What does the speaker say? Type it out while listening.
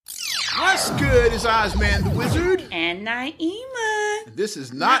What's good? It's Ozman the Wizard. And Naima. This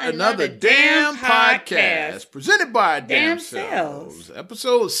is Not Another Damn Podcast. Presented by Damn Selves.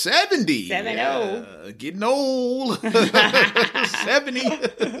 Episode 70. 70. Yeah, getting old. 70.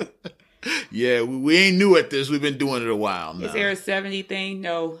 Yeah, we ain't new at this. We've been doing it a while now. Is there a 70 thing?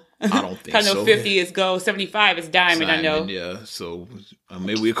 No. I don't think so. I know 50 is gold, 75 is diamond, I know. Yeah, so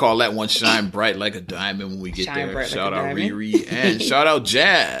maybe we call that one Shine Bright Like a Diamond when we get Shine there. bright Shout like a out diamond. Riri and shout out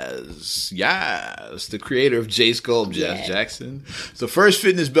Jazz. Yes, the creator of J Sculpt, Jazz Jackson. It's the first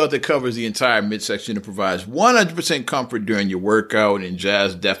fitness belt that covers the entire midsection and provides 100% comfort during your workout. And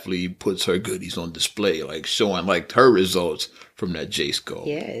Jazz definitely puts her goodies on display, like showing like her results from that J Sculpt.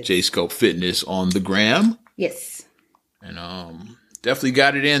 Yes. J Sculpt Fitness on the gram. Yes. And definitely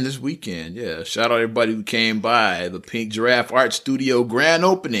got it in this weekend. Yeah. Shout out everybody who came by the Pink Giraffe Art Studio grand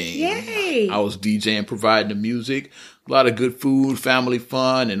opening. Yay. I was DJing, providing the music. A lot of good food, family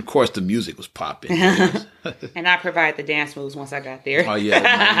fun, and of course the music was popping. And I provide the dance moves once I got there. Oh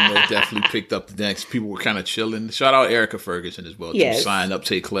yeah, definitely picked up the dance. People were kind of chilling. Shout out Erica Ferguson as well. Yes. To sign up,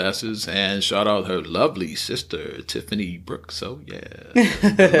 take classes, and shout out her lovely sister Tiffany Brooks. So yeah,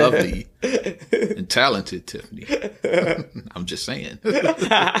 lovely and talented Tiffany. I'm just saying.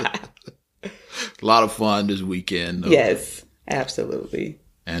 A lot of fun this weekend. Yes, absolutely.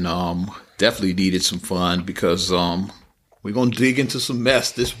 And definitely needed some fun because we're gonna dig into some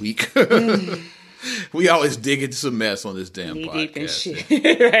mess this week. We always dig into some mess on this damn Knee podcast. deep in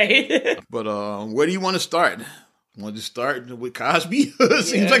shit, right? But where do you want to start? Want to start with Cosby?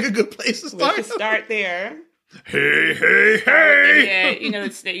 Seems like a good place to start. We should start there. Hey, hey, hey! Yeah, you know,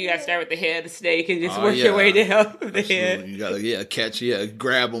 you got to start with the head of the snake and just work your way down with the head. You gotta catch,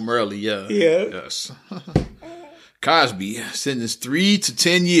 grab them early, Yeah. Yes. Cosby sentenced 3 to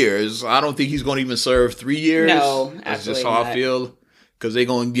 10 years. I don't think he's going to even serve 3 years. No, that's just absolutely how not. I feel. Because they're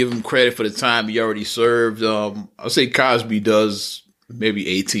going to give him credit for the time he already served. I'll say Cosby does maybe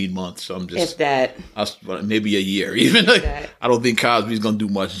 18 months. So I'm just If that. maybe a year. Even that. I don't think Cosby's going to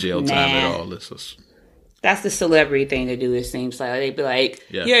do much jail time at all. That's the celebrity thing to do, it seems like. They'd be like,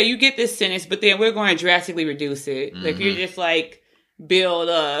 yeah, you get this sentence, but then we're going to drastically reduce it. Like, you're just like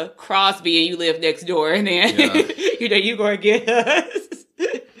Bill Crosby and you live next door, and then, you're going to get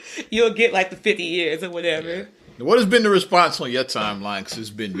you'll get like the 50 years or whatever. Yeah. What has been the response on your timeline? Because it's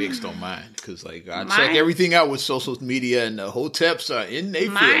been mixed on mine. Because I check everything out with social media, and the hoteps are in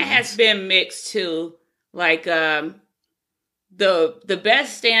their Mine feelings. has been mixed too. Like, the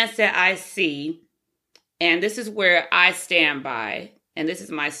best stance that I see, and this is where I stand by, and this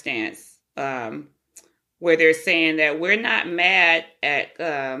is my stance, where they're saying that we're not mad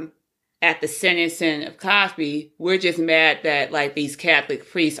at the sentencing of Cosby. We're just mad that like these Catholic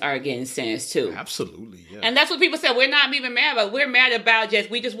priests are getting sentenced too. Absolutely, yeah. And that's what people said. We're not even mad about. We're mad about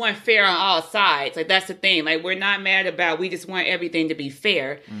we just want fair on all sides. Like, that's the thing. Like, we're not mad about, we just want everything to be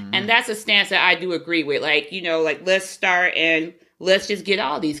fair. Mm-hmm. And that's a stance that I do agree with. Like, let's start and let's just get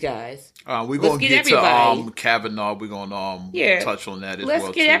all these guys. We're going to get to Kavanaugh. We're going to touch on that as well.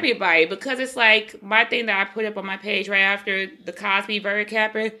 Let's get everybody, because it's like my thing that I put up on my page right after the Cosby verdict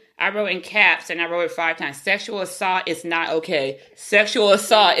happened. I wrote in caps, and I wrote it 5 times. Sexual assault is not okay. Sexual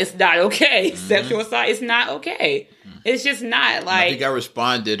assault is not okay. Mm-hmm. Sexual assault is not okay. Mm-hmm. It's just not like. I think I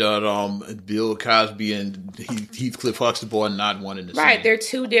responded Bill Cosby and Heathcliff Huxtable are not one in the same. Right, they're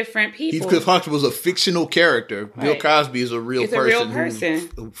two different people. Heathcliff Huxtable was a fictional character. Right. Bill Cosby is a real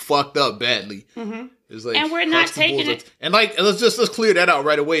person who fucked up badly. Mm-hmm. It's like, and we're not taking it. And like, let's clear that out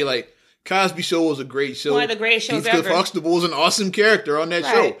right away. Like, Cosby Show was a great show. One of the greatest shows Heathcliff ever. Huxtable was an awesome character on that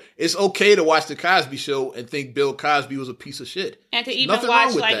show. It's okay to watch the Cosby Show and think Bill Cosby was a piece of shit. And to even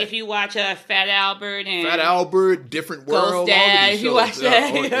watch, like, if you watch Fat Albert and Fat Albert, Different World, Ghost Dad, all of these shows. you watch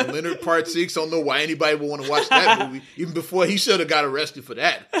that. And Leonard Part 6. I don't know why anybody would want to watch that movie. Even before, he should have got arrested for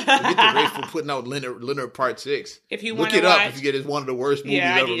that. Forget the rape for putting out Leonard Part 6. If you look it up, if you get it's one of the worst movies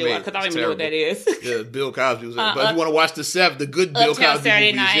ever made. Yeah, because I don't even know what that is. Yeah, Bill Cosby was but if you want to watch the good Bill Cosby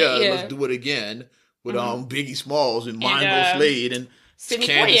movies, let's do it again. With Biggie Smalls and Mongo Slade and Sidney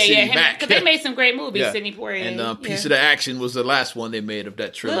Kansas Poitier, City Mac. Because they made some great movies, Sidney Poitier. And Piece of the Action was the last one they made of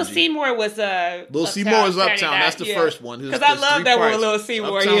that trilogy. Little Seymour was Little Seymour was Uptown. That's the first one. Because I love that one, Little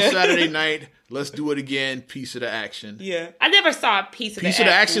Seymour. Uptown Saturday Night, Let's Do It Again, Piece of the Action. Yeah. I never saw a Piece of the Action. Piece of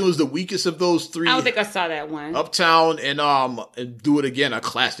the Action was the weakest of those three. I don't think I saw that one. Uptown and Do It Again are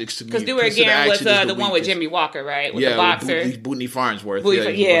classics to me. Because Do It Again was the one with Jimmy Walker, right? With the boxer. Booty Farnsworth.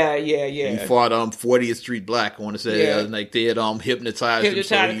 Yeah. He fought 40th Street Black, I want to say. Like they had hypnotized him. Because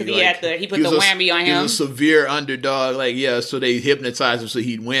he put the whammy on him. He was a severe underdog. So they hypnotized him so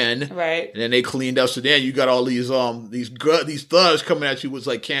he'd win. Right. And then they cleaned up. So then you got all these thugs coming at you with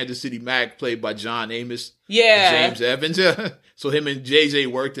like Kansas City Mac, played by John Amos. Yeah. James Evans. So him and JJ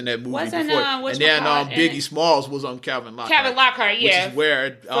worked in that movie before. And then Biggie Smalls was on Calvin Lockhart. Calvin Lockhart, yeah. Which is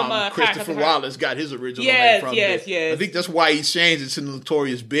where Christopher Wallace got his original name from. Yes. I think that's why he changed it to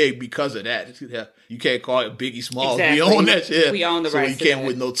Notorious Big, because of that. You can't call it Biggie Smalls. Exactly. We own that shit. We own the rights. So he came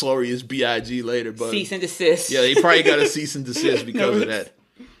with Notorious B.I.G. later. But cease and desist. Yeah, they probably got a cease and desist because of that.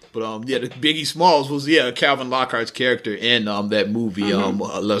 But the Biggie Smalls was Calvin Lockhart's character in that movie.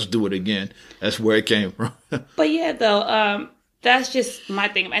 Let's Do It Again. That's where it came from. But yeah, though, that's just my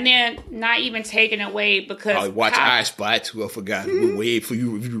thing. And then not even taken away because watch I Spy too. I forgot. Wait for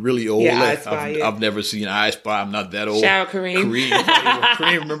you if you're really old. Yeah, I've never seen I Spy. I'm not that old. Shout out Kareem.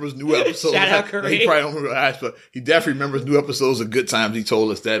 Kareem remembers new episodes. Shout out Kareem. He probably don't remember I Spy. He definitely remembers new episodes of Good Times. He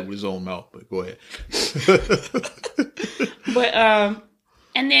told us that with his own mouth. But go ahead. But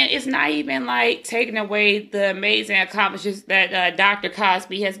and then it's not even like taking away the amazing accomplishments that Dr.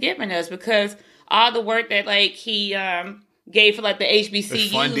 Cosby has given us, because all the work that like he gave for like the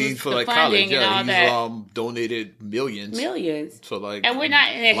HBCUs, funding for like college, and all that, donated millions. So like, and we're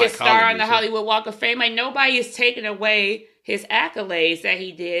not in his star on the Hollywood Walk of Fame. Like nobody is taking away his accolades that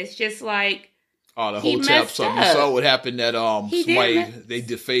he did. It's just like. Oh, the Hotep stuff. You saw what happened that they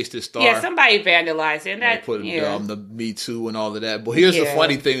defaced his star. Yeah, somebody vandalized it. And that, they put the Me Too and all of that. But here's the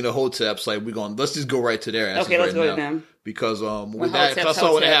funny thing: the Hoteps, like let's just go right to their answers. Okay, let's go now. to them. Because with that, I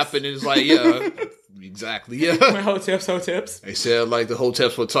saw what happened. It's like exactly. Yeah. Hoteps. They said like the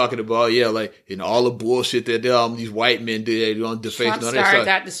Hoteps were talking about like in all the bullshit that these white men did, they deface. Trump star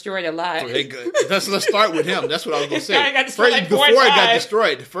got destroyed a lot. Let's start with him. That's what I was gonna say. Got destroyed first, before it got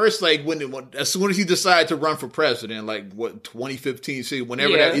destroyed, first as soon as he decided to run for president, like 2015,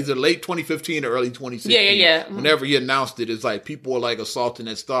 whenever that either late 2015 or early 2016. Yeah. Whenever he announced it, it's like people were like assaulting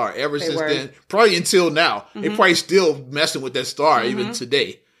that star. Ever since then, probably until now, they probably still messing with that star even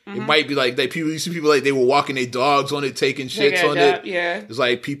today. It might be like you see people like they were walking their dogs on it, taking shits on it. Yeah, it's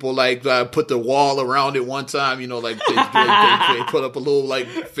like people like put the wall around it one time. Like they put up a little like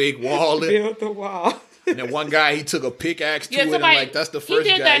fake wall. Built the wall. And then one guy, he took a pickaxe to it, and like that's the first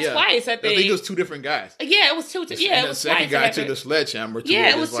guy. He did that twice. I think it was two different guys. Yeah, it was two. Yeah, it was the second guy took the sledgehammer.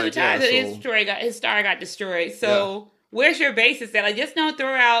 It was two times. His star got destroyed. So where's your basis? That just don't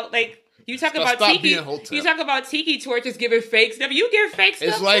throw out like. You talk about tiki. You talk about tiki torches giving fake stuff. You give fake stuff.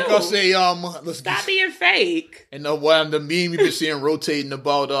 It's like too. I'll say, stop being fake. And the meme you've been seeing rotating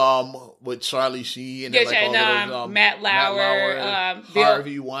about with Charlie Sheen and Matt Lauer,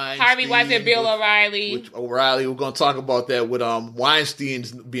 Harvey Weinstein, Bill O'Reilly. We're going to talk about that with Weinstein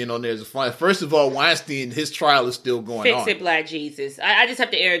being on there as a fun. First of all, Weinstein, his trial is still going on. Fix it, Black Jesus. I just have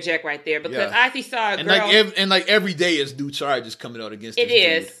to interject right there because I actually saw a girl. And every day is new charges coming out against it.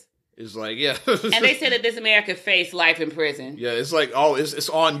 Is. Dude. It's like, yeah. And they said that this man could face life in prison. Yeah, it's like, it's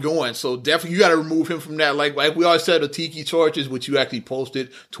ongoing. So definitely you got to remove him from that. Like we always said, the tiki torches, which you actually posted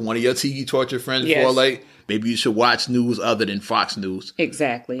to one of your tiki torture friends before, like, maybe you should watch news other than Fox News.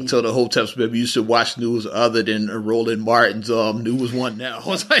 Exactly. Until the Hoteps, maybe you should watch news other than Roland Martin's News One Now.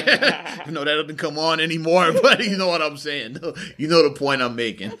 That doesn't come on anymore, but you know what I'm saying. You know the point I'm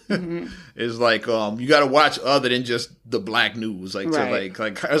making. Mm-hmm. It's like you got to watch other than just the black news. Like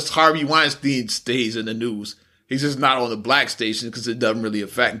Harvey Weinstein stays in the news. He's just not on the black station because it doesn't really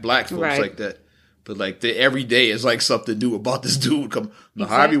affect black folks like that. But like every day is like something new about this dude. The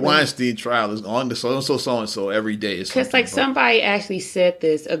Harvey Weinstein trial is on the so and so every day. Because like somebody actually said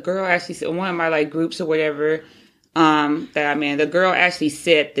this. A girl actually said, one of my like groups or whatever that I'm in. The girl actually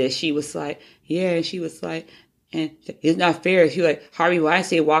said this. She was like, and she was like, and it's not fair. She was like, Harvey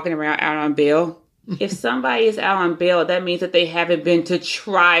Weinstein walking around out on bail. If somebody is out on bail, that means that they haven't been to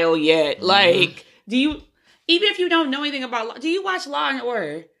trial yet. Mm-hmm. Like, even if you don't know anything about law, do you watch Law and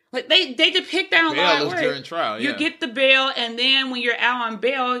Order? Like they depict that on Law and Order. During trial, You get the bail, and then when you're out on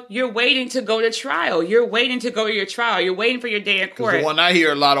bail, you're waiting to go to trial. You're waiting to go to your trial. You're waiting for your day in court. The one I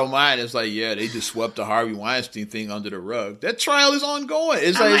hear a lot on mine is like, they just swept the Harvey Weinstein thing under the rug. That trial is ongoing.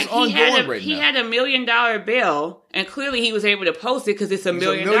 It's ongoing right now. He had $1 million bail, and clearly he was able to post it because it's $1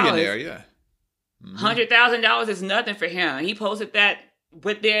 million. He's a millionaire, yeah. $100,000 is nothing for him. He posted that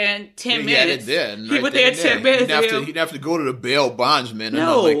within 10 Yeah, minutes. yeah, He within 10 minutes. He didn't have to go to the bail bondsman or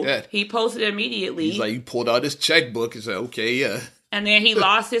No, nothing like that. he posted immediately. He's like, he pulled out his checkbook and said, okay, yeah. And then he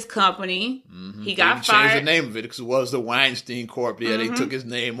lost his company. He got They changed fired. the name of it because it was the Weinstein Corp. Yeah, they took his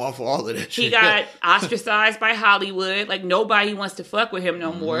name off of all of that shit. He got ostracized by Hollywood. Like, nobody wants to fuck with him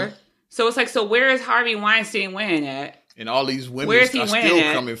no more. So it's like, so where is Harvey Weinstein winning at? And all these women Where's he are winning still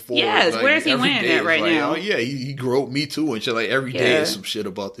at? coming forward. Yes, like, where's he every winning day at right it's like, now? Oh yeah, he groped me too and shit. Like every day Yeah. is some shit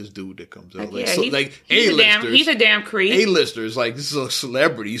about this dude that comes out. Like, Yeah, so, he's A-listers. he's a damn creep. A-listers, like this is a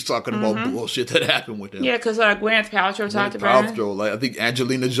celebrity. He's talking about bullshit that happened with him. Yeah, because Gwyneth Paltrow talked about it. Paltrow, like I think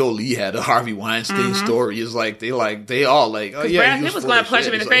Angelina Jolie had a Harvey Weinstein story. It's like they all like, oh yeah, Brad Pitt was going to punch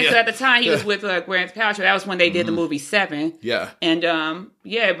him in the face. Because at the time he was with Gwyneth Paltrow. That was when they did the movie Seven. Yeah. And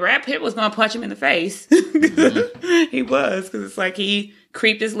Brad Pitt was going to punch him in the face. He was, because it's like he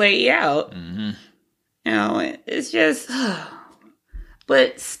creeped this lady out. You know, it's just.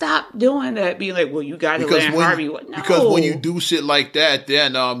 But stop doing that. Being like, well, you got to land Harvey. No. Because when you do shit like that,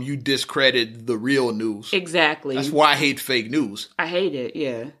 then you discredit the real news. Exactly. That's why I hate fake news. I hate it.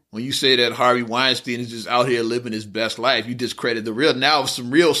 Yeah. When you say that Harvey Weinstein is just out here living his best life, you discredit the real. Now, if some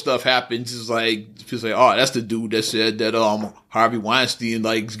real stuff happens, it's like people say, "Oh, that's the dude that said that Harvey Weinstein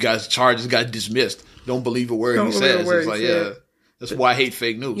charges got dismissed." Don't believe a word he says. It's like, yeah, that's why I hate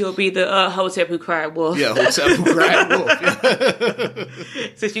fake news. You'll be the Hotep who cried wolf. Yeah, Hotep who cried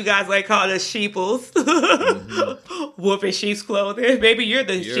wolf. Since you guys like call us sheeples, wolf in sheep's clothing. Maybe you're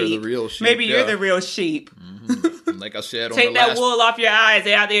the sheep. The real sheep. Maybe you're the real sheep. Like I said, take that wool off your eyes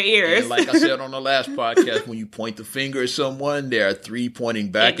and out their ears. And like I said on the last podcast, when you point the finger at someone, there are three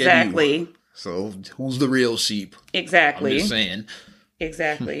pointing back at you. So who's the real sheep? Exactly. I'm just saying.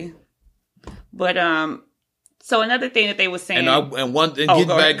 Exactly. But so another thing that they were saying, getting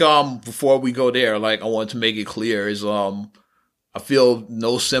back before we go there, like I want to make it clear is I feel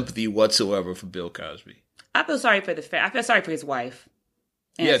no sympathy whatsoever for Bill Cosby. I feel sorry for I feel sorry for his wife.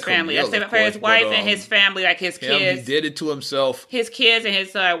 And his family. Camille, I say for his wife and his family, like his kids. He did it to himself. His kids and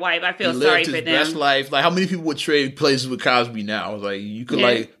his wife. I feel sorry for them. He lived his best life. Like, how many people would trade places with Cosby now? Like, you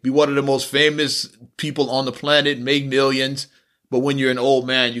could be one of the most famous people on the planet, make millions, but when you're an old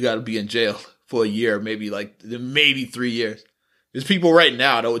man, you got to be in jail for a year, maybe 3 years. There's people right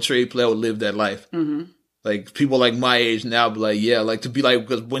now that would trade play would live that life. Mm-hmm. Like, people like my age now be like, yeah, like to be like,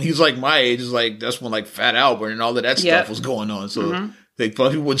 because when he's like my age, it's like, that's when like Fat Albert and all of that stuff was going on. So, like,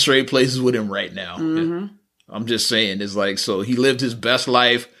 people would trade places with him right now. Yeah. I'm just saying, it's like, so he lived his best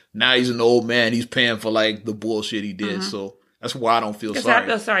life. Now he's an old man. He's paying for like the bullshit he did. So that's why I don't feel sorry. I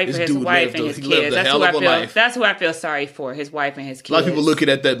feel sorry for his wife and his kids. That's who I feel sorry for, his wife and his kids. A lot of people looking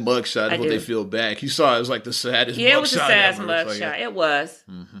at that mugshot, but they feel bad. You saw it was like the saddest mugshot. Yeah, it was the saddest mugshot. Like, it was.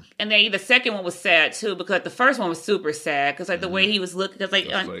 Mm-hmm. And then the second one was sad too, because the first one was super sad, because like the way he was looking,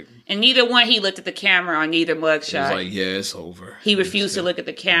 because and neither one he looked at the camera on neither mugshot. It was like, yeah, it's over. He refused to look at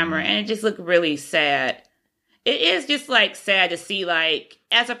the camera, and it just looked really sad. It is just like sad to see, like,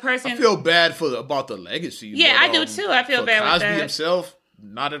 as a person. I feel bad about the legacy. Yeah, I do too. I feel bad with that. Cosby himself,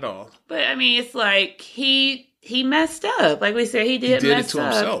 not at all. But I mean, it's like he messed up. Like we said, he did mess it to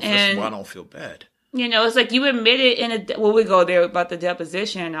himself. That's why I don't feel bad. You know, it's like you admitted we go there about the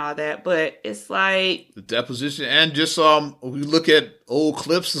deposition and all that, but it's like the deposition and just we look at old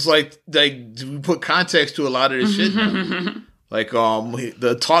clips. It's like we put context to a lot of this shit now. Like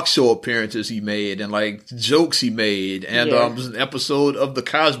the talk show appearances he made and like jokes he made, and there's an episode of the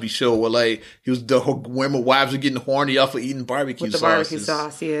Cosby Show where like women wives are getting horny off of eating barbecue sauce. With the barbecue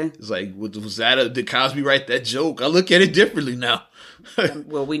sauce, yeah. It's like was that did Cosby write that joke? I look at it differently now.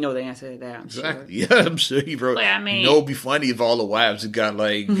 Well, we know the answer to that. I'm exactly. Sure. Yeah, I'm sure he wrote. But, I mean, it'd be funny if all the wives had got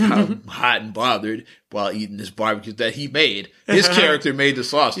like hot and bothered while eating this barbecue that he made. His character made the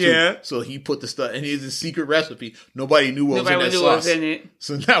sauce too, so he put the stuff, and it's a secret recipe. Nobody knew what was in that sauce.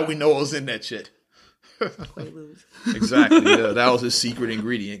 So now we know what was in that shit. Quaaludes. Exactly. Yeah, that was his secret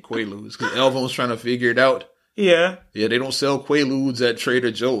ingredient, Quaaludes, because Elvin was trying to figure it out. Yeah. Yeah, they don't sell Quaaludes at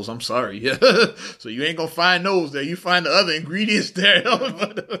Trader Joe's. I'm sorry. Yeah. So you ain't going to find those there. You find the other ingredients there.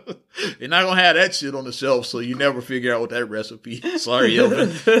 But you're not going to have that shit on the shelf, so you never figure out what that recipe. Sorry,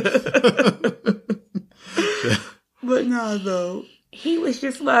 Elvin. But no, though. He was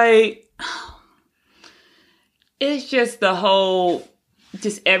just like, it's just the whole,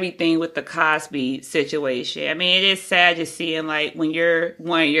 just everything with the Cosby situation. I mean, it is sad just seeing like when you're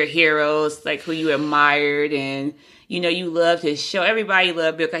one of your heroes, like who you admired and, you know, you loved his show. Everybody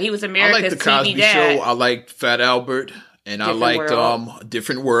loved Bill Cosby. He was America's I liked the Cosby TV dad. Show. I liked Fat Albert. And I liked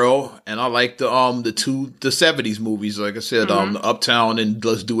Different World, and I liked the 70s movies, like I said, the Uptown and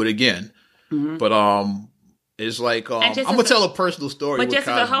Let's Do It Again. Mm-hmm. But It's like I'm just gonna tell a personal story. but with just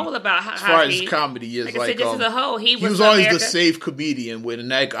as a Cosby. whole about As far Cosby, as comedy is, like I said, just as a whole, he was always America. the safe comedian with,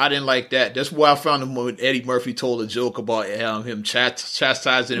 and I didn't like that. That's why I found him when Eddie Murphy told a joke about him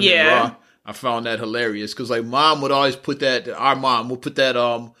chastising him in Raw. I found that hilarious because like mom would always put that. Our mom would put that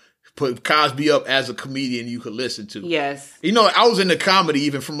put Cosby up as a comedian you could listen to. Yes. You know, I was into comedy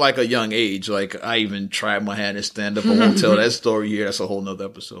even from like a young age. Like I even tried my hand at stand up. I won't tell that story here. That's a whole nother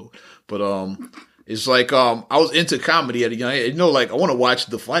episode. But it's like I was into comedy at a young age. You know, like I want to watch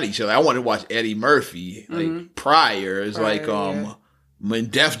the funny show. I want to watch Eddie Murphy. Like Pryor. It's like when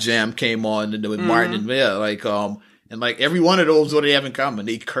Def Jam came on and with Martin and and like every one of those, what they have in common,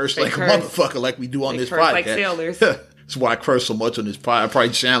 they curse like a motherfucker, like we do on this podcast. Like sailors. That's why I curse so much on this pod. I probably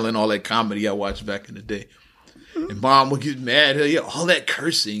channeling all that comedy I watched back in the day. And mom would get mad. All that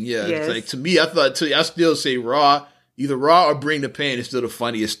cursing. Yeah. Yes. It's like, to me, I still say either Raw or Bring the Pain is still the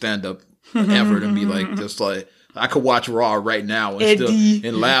funniest stand-up ever to me. Like, just like, I could watch Raw right now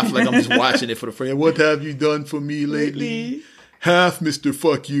and laugh like I'm just watching it for the first time. What have you done for me lately? Half Mr.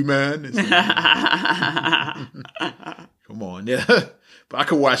 Fuck You, man. Come on, yeah. But I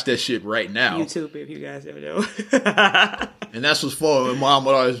could watch that shit right now. YouTube, if you guys ever know. And that's what's fun. When mom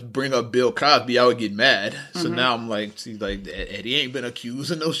would always bring up Bill Cosby, I would get mad. So now I'm like, see, like Eddie ain't been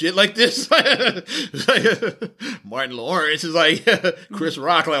accused of no shit like this. Martin Lawrence is like Chris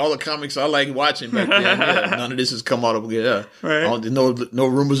Rock, like all the comics I like watching back then. Yeah, none of this has come out of right. No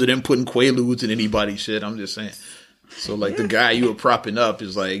rumors of them putting Quaaludes in anybody's shit. I'm just saying. So, like, the guy you were propping up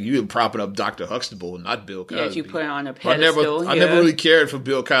is like, you were propping up Dr. Huxtable, not Bill Cosby. Yeah, you put on a pedestal. I never really cared for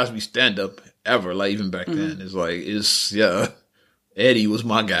Bill Cosby's stand-up, ever, like, even back then. It's like, Eddie was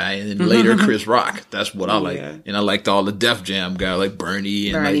my guy, and then later Chris Rock. That's what I like. Yeah. And I liked all the Def Jam guys, like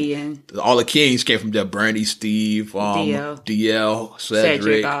Bernie, and all the Kings came from that. Bernie, Steve, DL,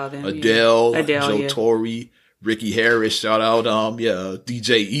 Cedric, Adele, Joe Torre. Ricky Harris, shout out,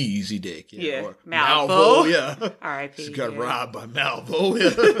 DJ Easy Dick. Or Malvo. R.I.P. She got robbed by Malvo.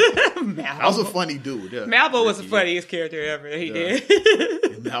 Malvo. That was a funny dude. Yeah. Malvo was the funniest character ever. He did.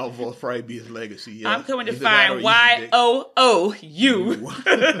 Malvo will probably be his legacy. Yeah. I'm coming to find Y-O-O-U.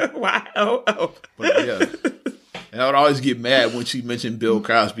 Y-O-O. But yeah. And I would always get mad when she mentioned Bill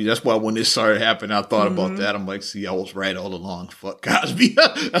Cosby. That's why when this started happening, I thought about that. I'm like, see, I was right all along. Fuck Cosby.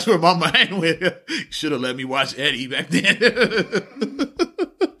 That's where my mind went. Should have let me watch Eddie back then.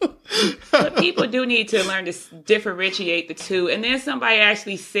 But people do need to learn to differentiate the two. And then somebody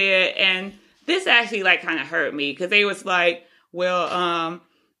actually said, and this actually like kind of hurt me because they was like, well,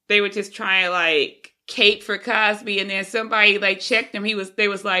 they were just trying to like cape for Cosby. And then somebody like checked him. They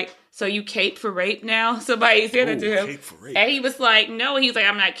was like, so you cape for rape now? Somebody said it to him. Cape for rape. And he was like, no. He's like,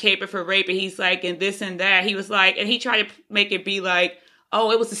 I'm not caping for rape. And he's like, and this and that. He was like, and he tried to make it be like,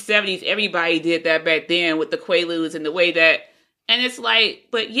 oh, it was the 70s. Everybody did that back then with the Quaaludes and the way that. And it's like,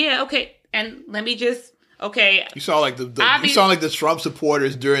 but yeah, okay. And let me just, okay. You saw like the Trump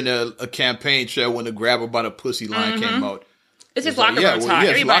supporters during a campaign show when the grab her by the pussy line came out. It's just locker room talk.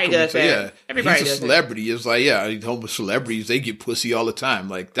 Everybody does that. Yeah. Everybody does. He's a celebrity. It's like, homo celebrities, they get pussy all the time.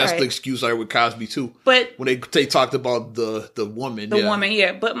 Like, that's the excuse I heard with Cosby, too. But when they talked about the woman. The woman,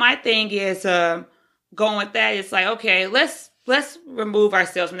 yeah. But my thing is, going with that, it's like, okay, let's remove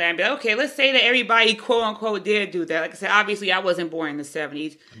ourselves from that and be like, okay, let's say that everybody, quote unquote, did do that. Like I said, obviously I wasn't born in the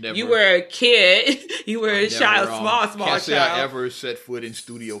 70s. Never. You were a kid. You were a child, small can't child. Say I ever set foot in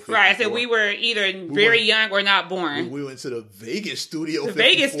Studio 54. Right, I said we were either very young or not born. We went to the Vegas Studio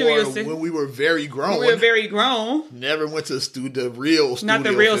 54 when we were very grown. We were very grown. Never went to the real Studio 54. Not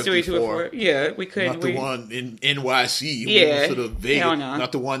the real Studio 54. Yeah, we couldn't. Not the one in NYC. Yeah. We went to the Vegas. Hell no.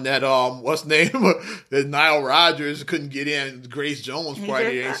 Not the one that, what's the name? That Nile Rodgers couldn't get in. Grace Jones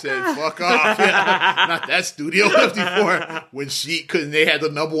party. They said, fuck off. Not that Studio 54. When they had the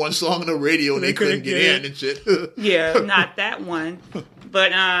number one song on the radio and they couldn't get in and shit. Yeah, not that one.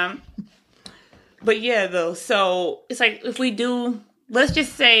 But yeah, though. So it's like, if we do, let's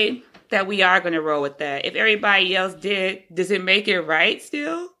just say that we are going to roll with that. If everybody else did, does it make it right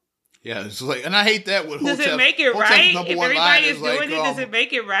still? Yeah, it's like, and I hate that with Hotep's. Does it make it right? If everybody is doing it, does it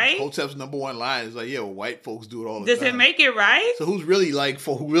make it right? Hotep's number one line is like, yeah, well, white folks do it all the time. Does it make it right? So who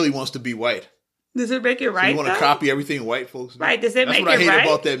really wants to be white? Does it make it right? So you want to copy everything white folks do? Right, does it make it right? That's what I hate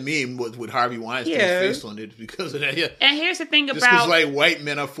about that meme with Harvey Weinstein's face on it because of that. Yeah. And here's the thing about... Just because like white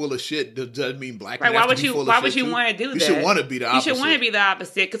men are full of shit doesn't mean black men have to be full of shit. Why would you want to do that? You should want to be the opposite. You should want to be the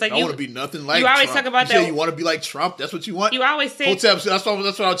opposite. Because like, I want to be nothing like Trump. You always Trump. talk about that. You want to be like Trump? That's what you want? You always say... Hotep, that's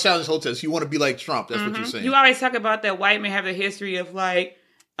what I'll challenge Hotep. You want to be like Trump. That's what you're saying. You always talk about that white men have a history of like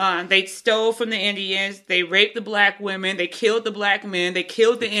They stole from the Indians. They raped the black women. They killed the black men. They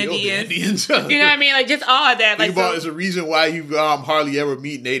killed the Indians. You know what I mean? Like, just all of that. Think about there's a reason why you hardly ever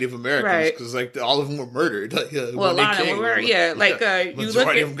meet Native Americans, because like all of them were murdered. Like, well, a lot of them were murdered. Yeah, like you look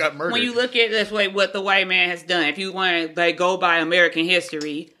at them got murdered. When you look at this, like what the white man has done. If you want to like go by American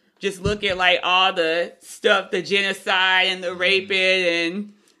history, just look at like all the stuff, the genocide and the raping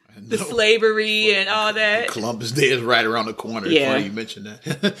and the slavery and all that. Columbus Day is right around the corner. Yeah. It's funny you mentioned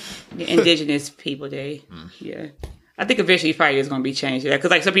that. The Indigenous People Day. Yeah. I think eventually probably is going to be changed.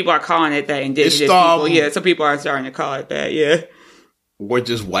 Because like some people are calling it that Indigenous People. Yeah, some people are starting to call it that. Yeah. Or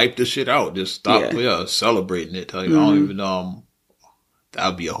just wipe the shit out. Just stop celebrating it. Like, I don't even that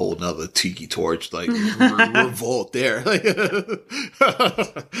would be a whole nother tiki torch, like, revolt there. Like,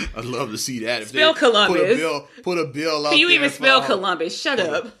 I'd love to see that. If spell Columbus. Put a bill out. Can you even spell Columbus? Shut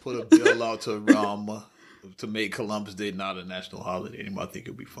up. Put a bill out to make Columbus Day not a national holiday anymore. I think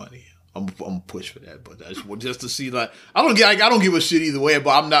it'd be funny. I'm push for that, but just to see, like, I don't give a shit either way.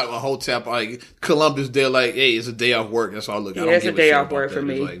 But I'm not a hotep. Like Columbus Day, like, hey, it's a day off work. That's all I look at. Yeah, it's a day off work for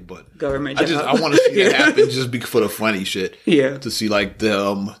me. Like, but government. I want to see that happen just for the funny shit. Yeah. To see like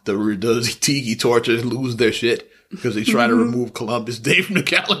the tiki torches lose their shit because they try to remove Columbus Day from the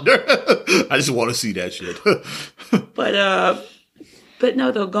calendar. I just want to see that shit. But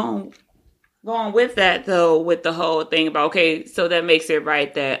no, though going with that though, with the whole thing about okay, so that makes it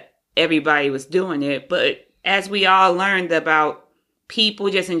right that everybody was doing it, but as we all learned about people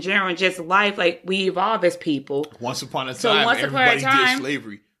just in general, just life, like we evolve as people. Once upon a time, everybody did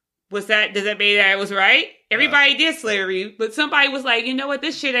slavery. Does that mean that it was right? Everybody did slavery, but somebody was like, you know what,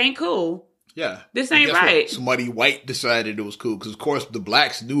 this shit ain't cool. Yeah. This ain't right. Somebody white decided it was cool, because of course the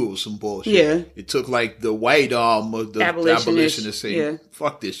blacks knew it was some bullshit. Yeah. It took like the white the abolitionists saying,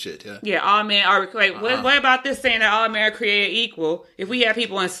 fuck this shit. Yeah. Yeah, all men are like, what about this saying that all men are created equal? If we have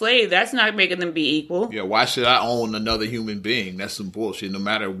people enslaved, that's not making them be equal. Yeah, why should I own another human being? That's some bullshit, no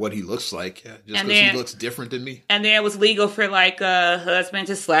matter what he looks like. Yeah. Just because he looks different than me. And then it was legal for like a husband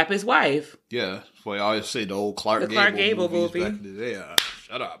to slap his wife. Yeah. That's why I always say the old Clark Gable movie. Back in the day.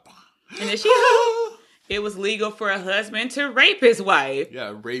 Shut up. And then it was legal for a husband to rape his wife.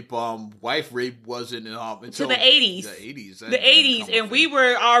 Yeah, wife rape wasn't until the 80s. The 80s, and we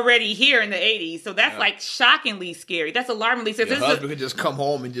were already here in the 80s, so that's like shockingly scary. That's alarmingly scary. Your husband could just come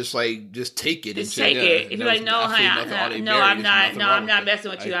home and just take it. Just take it. If you're like, no, honey, I'm not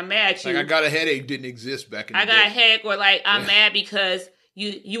messing with you. I'm mad at you. Like, I got a headache didn't exist back in the day. I got a headache, or like, I'm mad because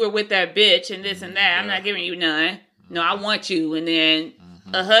you were with that bitch and this and that. I'm not giving you none. No, I want you, and then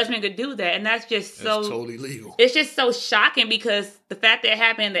a husband could do that, and that's totally legal. It's just so shocking because the fact that it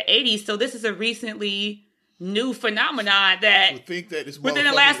happened in the 80s, so this is a recently new phenomenon that think that it's within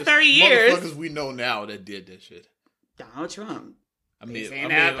the last 30 years. Motherfuckers we know now that did that shit. Donald Trump. I'm just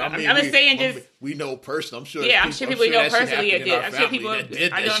saying we know personally. I'm sure. Yeah, I'm sure people we know personally that did. I'm sure people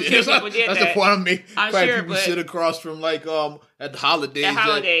did that shit. That's the point I'm making. I'm sure, people sit across from like at the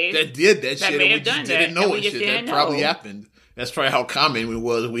holidays that did that shit, and we just didn't know it. That probably happened. That's probably how common it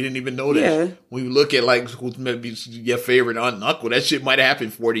was. We didn't even know that. Yeah. When you look at like who's maybe your favorite aunt and uncle, that shit might have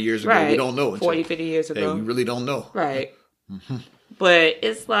happened 40 years ago. Right. We don't know. 40, 50 years ago. We really don't know. Right. Mm-hmm. But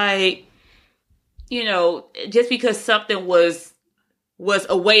it's like, just because something was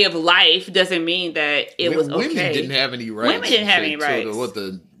a way of life doesn't mean that it was okay. Women didn't have any rights. Women didn't have any rights.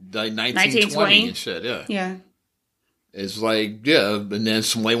 The 1920 and shit, yeah. Yeah. It's like, and then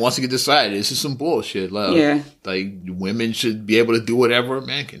somebody wants to get decided. This is some bullshit. Like, like women should be able to do whatever a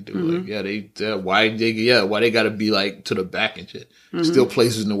man can do. Mm-hmm. Like, why they got to be like to the back and shit. Mm-hmm. Still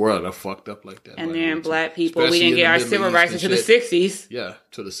places in the world that are fucked up like that. And then black people, we didn't get our civil rights until the 60s. Yeah,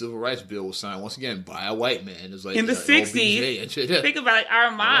 till the civil rights bill was signed once again by a white man. It's like in the 60s. And shit, yeah. Think about it.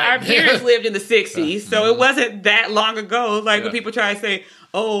 Our parents lived in the 60s, so it wasn't that long ago. Like when people try to say,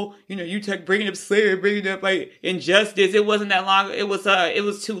 oh, you bringing up slavery, bringing up like injustice. It wasn't that long. It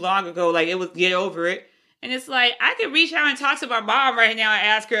was too long ago. Like it was, get over it. And it's like, I could reach out and talk to my mom right now and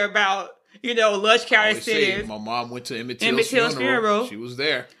ask her about, Lush County City. My mom went to Emmett Till's funeral. She was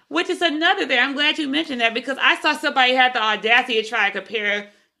there. Which is another thing. I'm glad you mentioned that because I saw somebody had the audacity to try to compare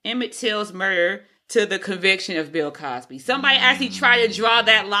Emmett Till's murder to the conviction of Bill Cosby. Somebody actually tried to draw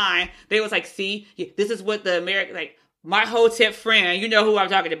that line. They was like, see, this is what the American, like, my hotep friend, you know who I'm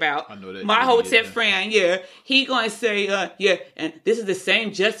talking about. I know that. My hotep friend, he going to say, and this is the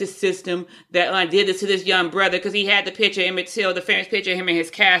same justice system that did this to this young brother because he had the picture of Emmett Till, the famous picture of him in his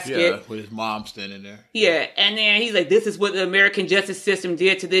casket. Yeah, with his mom standing there. Yeah, and then he's like, this is what the American justice system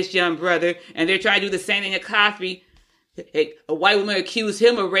did to this young brother, and they're trying to do the same thing to Cosby. A white woman accused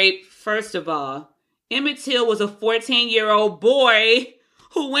him of rape. First of all, Emmett Till was a 14-year-old boy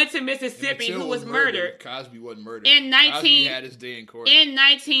who went to Mississippi, Emmett Till who was murdered. Cosby wasn't murdered. Cosby had his day in court. In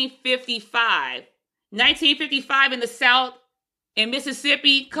 1955. 1955 in the South, in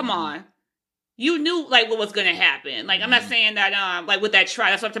Mississippi, come on. You knew, like, what was going to happen. Like, I'm not saying that, like, with that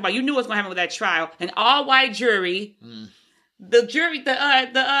trial, that's what I'm talking about. You knew what was going to happen with that trial. An all-white jury. The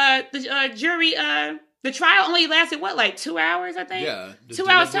trial only lasted, what, like 2 hours, I think? Yeah. The 2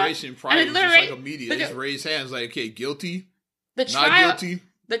 hours. Deliberation probably was just like immediate. Just raise hands like, okay, guilty? The trial, not guilty?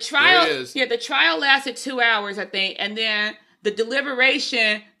 The trial lasted 2 hours, I think. And then the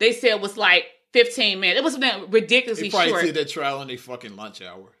deliberation, they said, was like 15 minutes. It was ridiculously short. They probably did that trial on their fucking lunch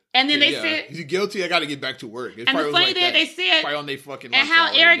hour. And then they said, "Is he guilty? I got to get back to work." And the funny thing, they said, probably on their fucking lunch and how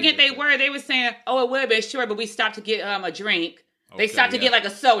arrogant they were. They were saying, "Oh, it would have been short, but we stopped to get a drink." They stopped to get like a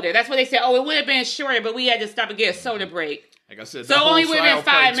soda. That's what they said. Oh, it would have been shorter, but we had to stop to get a soda break. Like I said, so it only would have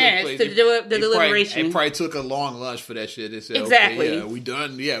been 5 minutes to do the deliberation. It probably took a long lunch for that shit. They said, exactly. Okay, yeah, we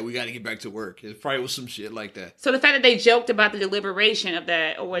done. Yeah, we got to get back to work. It probably was some shit like that. So the fact that they joked about the deliberation of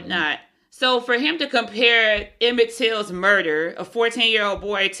that or whatnot. So for him to compare Emmett Till's murder, a 14-year-old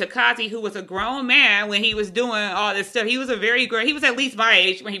boy, to Cosby, who was a grown man when he was doing all this stuff. He was he was at least my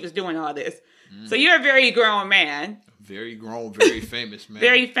age when he was doing all this. So you're a very grown man. Very grown, very famous man.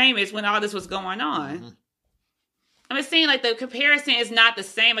 Very famous when all this was going on. I'm just saying, like, the comparison is not the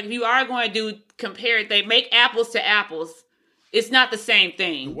same. Like, if you are going to compare, they make apples to apples. It's not the same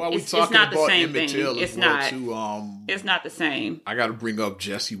thing. While we talking about Emmett Till it's not. It's not the same. I got to bring up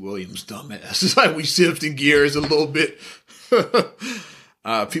Jesse Williams' dumbass. It's like we shifting gears a little bit.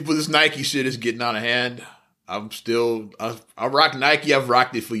 People, this Nike shit is getting out of hand. I rock Nike. I've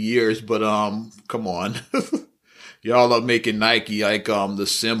rocked it for years, but come on. Y'all are making Nike like the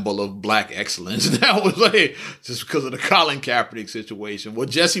symbol of black excellence. And that was like just because of the Colin Kaepernick situation. What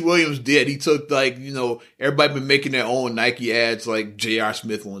Jesse Williams did, he took everybody been making their own Nike ads. Like J.R.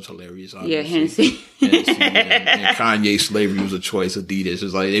 Smith one was hilarious. Obviously. Yeah, Hennessy. and Kanye slavery was a choice. Adidas.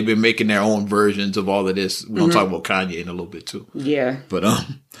 It's like they've been making their own versions of all of this. We're gonna talk about Kanye in a little bit too. Yeah, but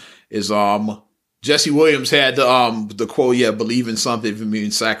Jesse Williams had the quote, believe in something for me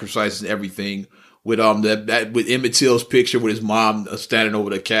and sacrifices everything. With with Emmett Till's picture with his mom standing over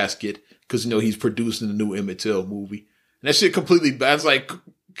the casket because he's producing the new Emmett Till movie, and that shit completely bad. It's like,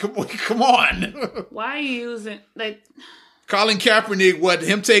 come on. Why are you using like Colin Kaepernick? What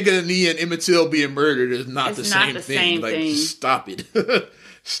him taking a knee and Emmett Till being murdered is not the same thing. Like, stop it,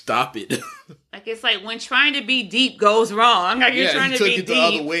 stop it. Like, it's like when trying to be deep goes wrong. Like, you're trying to be deep. He took it the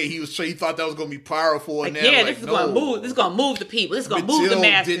other way. He thought that was going to be powerful. And this is going to move. This is going to move the people. This is going to move the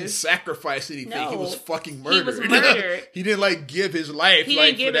masses. Didn't sacrifice anything. No, he was fucking murdered. He was murdered. He didn't give his life. He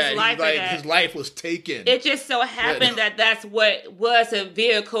didn't give his life for that. His life was taken. It just so happened that that's what was a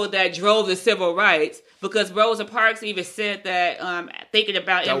vehicle that drove the civil rights. Because Rosa Parks even said that, thinking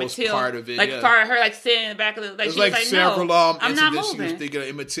about Emmett Till. That was part of it, part of her, sitting in the back of the... Like, she was like, several no, I'm not moving. She was thinking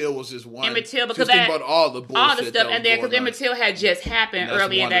Emmett Till was just one. Emmett Till, because about all the bullshit. All the stuff, and then because Emmett Till had just happened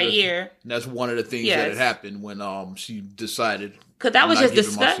early in that year. And that's one of the things that had happened when she decided... Because that was just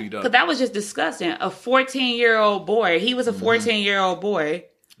disgusting. Because that was just disgusting. A 14-year-old boy. He was a 14-year-old boy.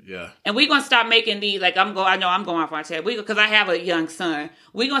 Yeah. And we're going to stop making these... Like, I know I'm going off on that. Because I have a young son.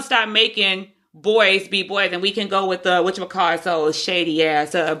 We're going to stop making... boys be boys, and we can go with so shady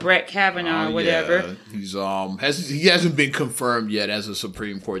ass Brett Kavanaugh or whatever. Yeah. He hasn't been confirmed yet as a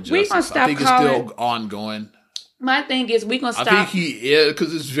Supreme Court justice. We gonna stop I think it's still ongoing. My thing is, we gonna stop. I think he is,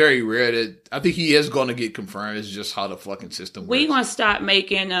 because it's very rare that I think he is going to get confirmed. It's just how the fucking system works. We gonna stop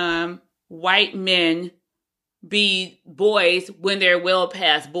making white men be boys when they're well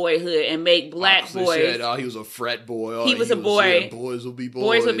past boyhood and make black boys. Said, he was a frat boy. He was a boy. Boys will be boys.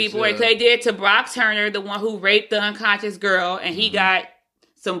 Boys will be boys. They did to Brock Turner, the one who raped the unconscious girl, and he got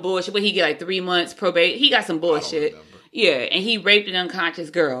some bullshit. But he get 3 months probation. He got some bullshit. Yeah, and he raped an unconscious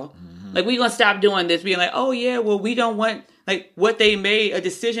girl. Like, we gonna stop doing this, being like, oh yeah, well, we don't want what they made, a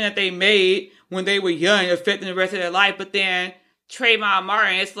decision that they made when they were young, affecting the rest of their life. But then Trayvon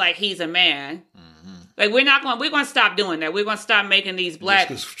Martin, it's like he's a man. Like, we're going to stop doing that. We're going to stop making these black...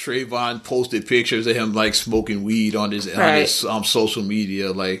 Because Trayvon posted pictures of him, smoking weed on his social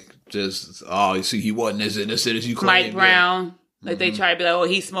media. You see, he wasn't as innocent as you claim. Mike Brown. They try to be like, oh,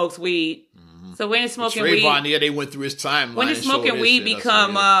 he smokes weed. So when is smoking weed... Trayvon, they went through his timeline. When does smoking weed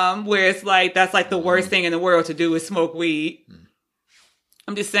become, where it's that's the worst thing in the world to do is smoke weed?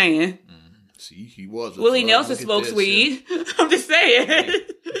 I'm just saying. See, he was. Willie Nelson smokes weed. I'm just saying.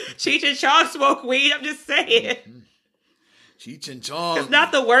 Cheech and Chong smoke weed. I'm just saying. Cheech and Chong. It's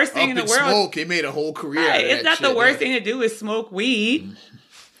not the worst thing in the world. Smoke. He made a whole career. Right. It's not the worst thing to do is smoke weed.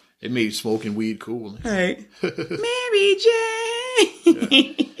 It made smoking weed cool. Right. Mary Jane.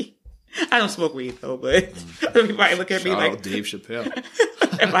 I don't smoke weed though, but everybody look at me Shout like out Dave Chappelle.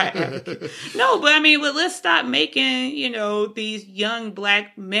 No, but I mean, well, let's stop making, these young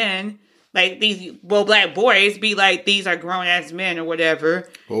black men, like black boys be like, these are grown ass men or whatever.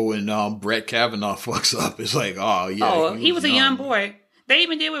 Well, when Brett Kavanaugh fucks up, it's like, oh, yeah. Oh, he was a young boy. They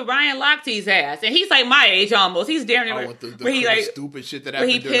even did with Ryan Lochte's ass. And he's like my age almost. He's damn near where he like stupid shit that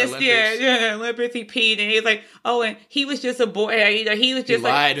happened during the Olympics. Yeah, Olympics, he peed, and he was like, oh, and he was just a boy. He was just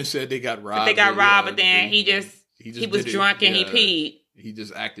lied and said they got robbed. But then he was drunk and he peed. He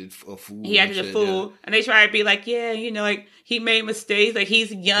just acted a fool. He acted a fool. Yeah. And they try to be like, like he made mistakes. Like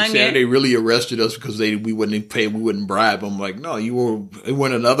he's young. They really arrested us because we wouldn't bribe him. Like, no, you were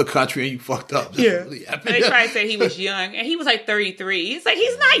in another country and you fucked up. That's really and they try to say he was young. And he was like 33. It's like,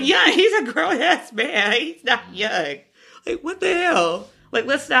 he's not young. He's a grown ass man. He's not young. Like, what the hell? Like,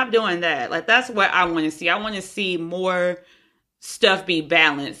 let's stop doing that. Like, that's what I want to see. I want to see more stuff be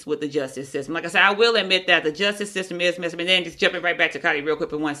balanced with the justice system. Like I said, I will admit that the justice system is messed up. And then just jumping right back to Cardi real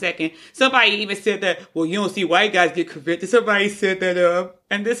quick for 1 second. Somebody even said that, well, you don't see white guys get convicted. Somebody said that,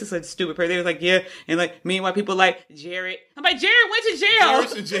 and this is a stupid person. They was like, yeah. And like, meanwhile, people like Jared. I'm like, Jared went to jail.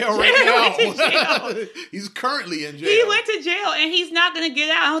 Jared's in jail right now. He's currently in jail. He went to jail and he's not going to get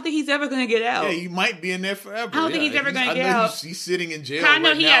out. I don't think he's ever going to get out. Yeah, he might be in there forever. I don't think he's ever going to get out. He's sitting in jail. I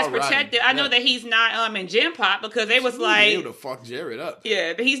know he has protected. I know that he's not in Gen Pop because they was like, able to fuck Jared up.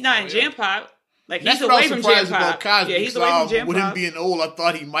 Yeah, but he's not in Gen Pop. Like, he's away from Gen Pop. Cosby, yeah, he's away from Gen Pop. With him being old, I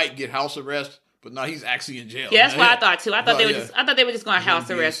thought he might get house arrest. But now he's actually in jail. Yeah, that's what I thought too. I thought they were just going to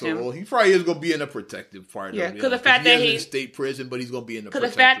house arrest him. He probably is going to be in a protective part. Yeah, because the fact that he's in state prison, but he's going to be in the. Because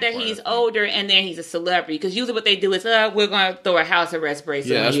the fact that he's older and then he's a celebrity. Because usually what they do is, we're going to throw a house arrest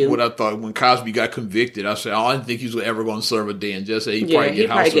bracelet on you. Yeah, that's what I thought when Cosby got convicted. I said, I didn't think he was ever going to serve a day in jail. He'd probably get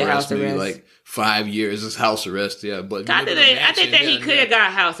house arrest, maybe like 5 years. It's house arrest. Yeah, but I think that he could have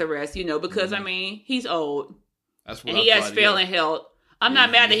got house arrest. Because I mean, he's old. That's what and he has failing health. I'm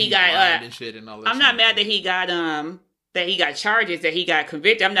not mad that he got. I'm not mad that he got charges, that he got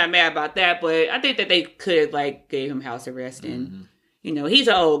convicted. I'm not mad about that, but I think that they could have gave him house arrest, and he's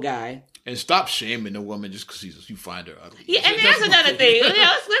an old guy. And stop shaming the woman just because you find her ugly. Yeah, and that's another thing.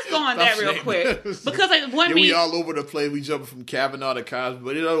 Let's go on that real quick because we all over the place. We jumping from Kavanaugh to Cosby,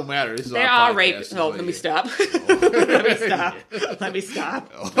 but it don't matter. They're all rapists. Oh, let me stop. Let me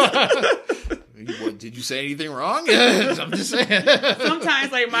stop. What, did you say anything wrong? I'm just saying.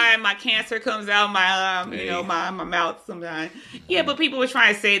 Sometimes, my cancer comes out my my mouth. Sometimes, yeah. But people were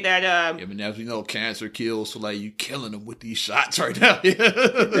trying to say that. Yeah, but as we know, cancer kills. So you killing them with these shots right now.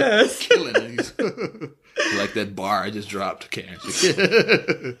 Yes, killing them. Like that bar I just dropped. Cancer.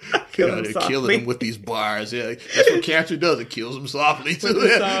 They're killing them with these bars. Yeah, that's what cancer does. It kills them softly.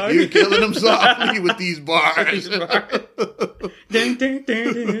 You're killing them softly with these bars. Ding, ding,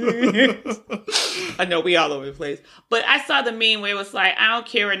 ding, ding. I know we all over the place, but I saw the meme where it was like, I don't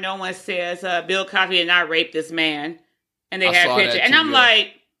care what no one says. Bill Cosby did not rape this man, and they had a picture, and I'm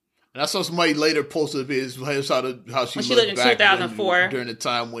like. And I saw somebody later posted how she looked in 2004 during the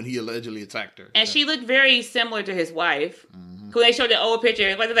time when he allegedly attacked her, and she looked very similar to his wife. Because they showed the old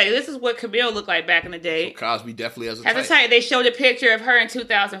picture, like this is what Camille looked like back in the day. So Cosby definitely has a type. At the time, they showed a picture of her in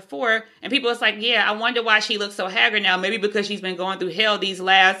 2004, and people was like, "Yeah, I wonder why she looks so haggard now. Maybe because she's been going through hell these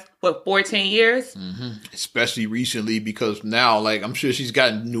last 14 years." Especially recently, because now, I'm sure she's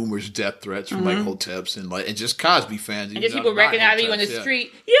gotten numerous death threats from hoteps and just Cosby fans, and just people recognizing you on the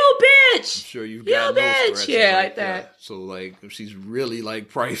street, you bitch. I'm sure you've gotten those threats, like that. Yeah. So she's really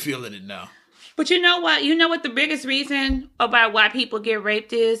probably feeling it now. But you know what? You know what the biggest reason about why people get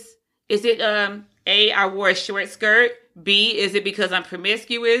raped is? Is it A, I wore a short skirt? B, is it because I'm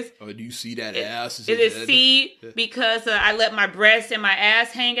promiscuous? Or do you see that ass? Is it C, because I let my breasts and my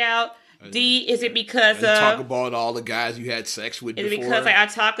ass hang out? D, is it because talk about all the guys you had sex with before? Is it because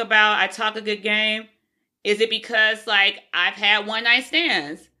I talk a good game? Is it because I've had one night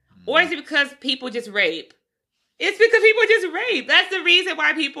stands? Or is it because people just rape? It's because people just rape. That's the reason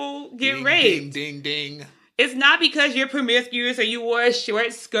why people get raped. Ding, ding, ding. It's not because you're promiscuous or you wore a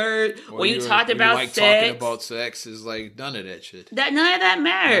short skirt or you talked about sex. Talking about sex is none of that shit. None of that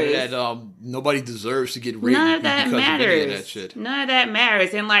matters. Nobody deserves to get raped. None of that matters. Of any of that shit. None of that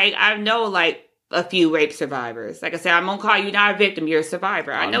matters. And I know a few rape survivors. Like I said, I'm gonna call you not a victim. You're a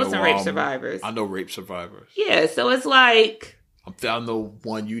survivor. I know some rape survivors. I know rape survivors. Yeah. So it's I know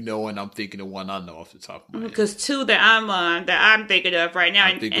one you know, and I'm thinking of one I know off the top of my head. Because two that I'm thinking of right now.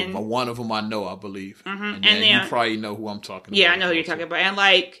 Of one of them I know, I believe. And then you probably know who I'm talking about. Yeah, I know who you're talking about.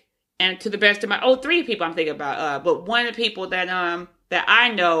 And to the best of my... 3 people I'm thinking about. But one of the people that I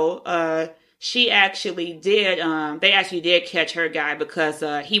know she actually did, they actually did catch her guy because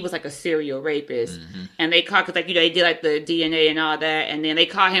he was like a serial rapist. Mm-hmm. And they caught, because like, they did like the DNA and all that. And then they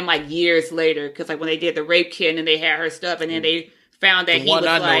caught him like years later because like when they did the rape kit and then they had her stuff and then they found that he was like... The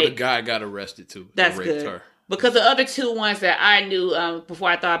one I know, the guy got arrested too. That's good. Her. Because the other two ones that I knew before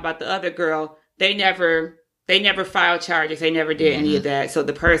I thought about the other girl, they never filed charges. They never did any of that. So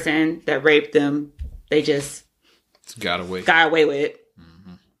the person that raped them, they just... Got away with it.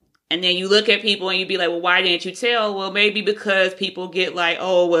 And then you look at people and you be like, well, why didn't you tell? Well, maybe because people get like,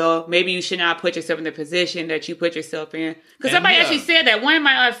 oh, well, maybe you should not put yourself in the position that you put yourself in. Because somebody actually said that. One of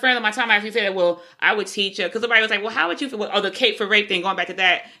my friends on my time actually said that, well, I would teach her. Because somebody was like, well, how would you feel? Oh, the cape for rape thing, going back to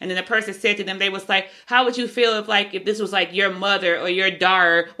that. And then the person said to them, they was like, how would you feel if this was like your mother or your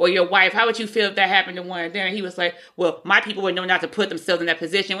daughter or your wife? How would you feel if that happened to one of them? And he was like, well, my people would know not to put themselves in that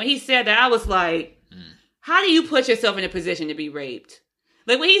position. When he said that, I was like, how do you put yourself in a position to be raped?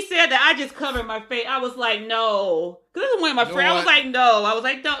 Like, when he said that, I just covered my face. I was like, no. Because this is one of my friends. I was like, no. I was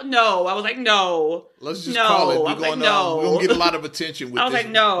like, no. I was like, no. Let's just call it. We're going to get a lot of attention with this. I was like,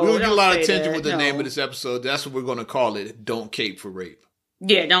 no. We're going to get a lot of attention with the name of this episode. That's what we're going to call it. Don't cape for rape.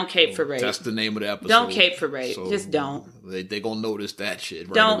 Yeah, don't cape for rape. That's the name of the episode. Don't cape for rape. So just don't. They're going to notice that shit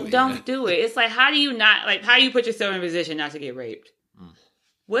right Don't away. Don't do it. It's like, how do you put yourself in a position not to get raped?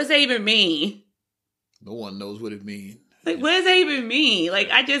 What does that even mean? No one knows what it means. Like, what does that even mean?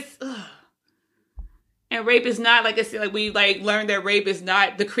 Like, I just... And rape is not, like I said, like we like learned that rape is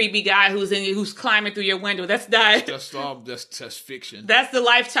not the creepy guy who's climbing through your window. That's not... That's fiction. That's the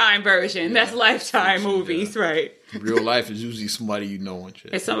Lifetime version. Yeah, that's Lifetime fiction, movies, right? Real life is usually somebody you know and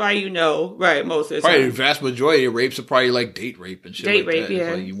shit. It's somebody you know, right, most of the time. Probably the vast majority of rapes are probably like date rape and shit date like rape, that. Yeah.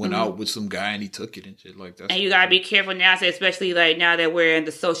 It's like you went out with some guy and he took it and shit like that. And you gotta be careful now, especially like now that we're in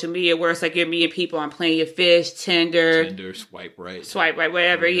the social media where it's like you're meeting people on Plenty of Fish, Tinder, Swipe right,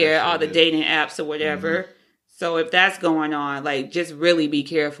 whatever, all the dating apps or whatever. Mm-hmm. So if that's going on, like just really be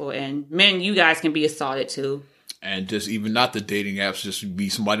careful. And men, you guys can be assaulted too. And just even not the dating apps, just be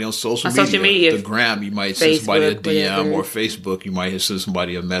somebody on social media. The gram, you might send somebody a DM whatever. Or Facebook, you might send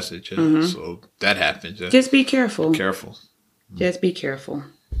somebody a message. Mm-hmm. So that happens. Just be careful. Just be careful.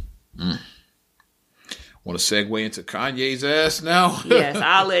 Want to segue into Kanye's ass now? Yes,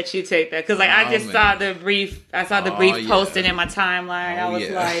 I'll let you take that. Because I just saw the brief posted in my timeline. I was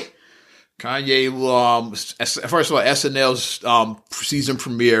like... Kanye, first of all, SNL's season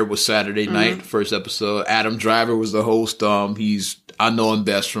premiere was Saturday night, first episode. Adam Driver was the host. I know him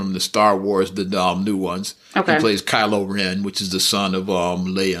best from the Star Wars, the new ones. Okay. He plays Kylo Ren, which is the son of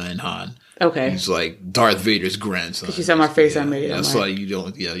Leia and Han. Okay. He's like Darth Vader's grandson. Because you saw my face, I made it. That's why you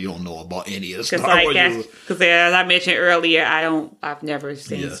don't know about any of the Star Wars. Because as I mentioned earlier, I've never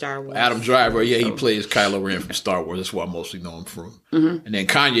seen Star Wars. Adam Driver, he plays Kylo Ren from Star Wars. That's what I mostly know him from. Mm-hmm. And then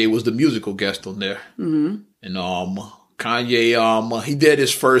Kanye was the musical guest on there. Mm-hmm. And Kanye, he did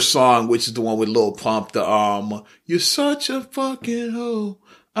his first song, which is the one with Lil Pump. The "You're Such a Fucking Hoe."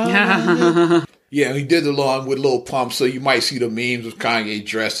 Yeah, he did along with Lil Pump, so you might see the memes of Kanye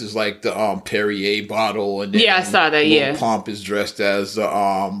dressed as like the Perrier bottle, and then I saw that. Lil Pump is dressed as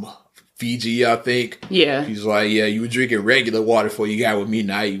Fiji, I think. Yeah, he's like, you were drinking regular water before you got with me.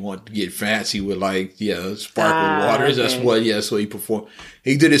 Now you want to get fancy with like sparkling waters. Okay. That's what. So he performed.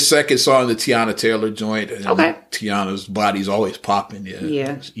 He did his second song, the Tiana Taylor joint. And Tiana's body's always popping.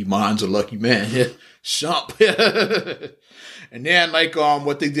 Yeah. Iman's a lucky man. Yeah, Shump. And then,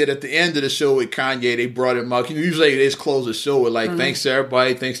 what they did at the end of the show with Kanye, they brought him out. Usually they just close the show with, thanks to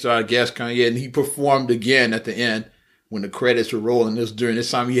everybody, thanks to our guest, Kanye. And he performed again at the end when the credits were rolling. During this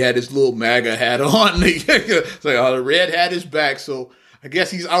time, he had his little MAGA hat on. It's like, the red hat is back. So I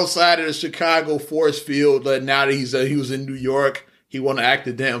guess he's outside of the Chicago force field. Now that he was in New York, he want to act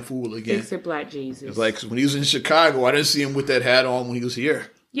a damn fool again. It's a Black Jesus. It's like, when he was in Chicago, I didn't see him with that hat on when he was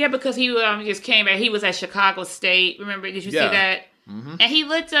here. Yeah, because he just came back. He was at Chicago State. Remember? Did you see that? Mm-hmm. And he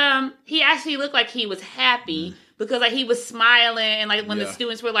looked. He actually looked like he was happy because he was smiling and when the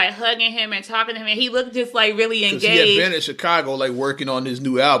students were hugging him and talking to him, and he looked just really engaged. He had been in Chicago working on his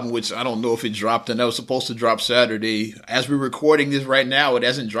new album, which I don't know if it dropped. And that was supposed to drop Saturday. As we're recording this right now, it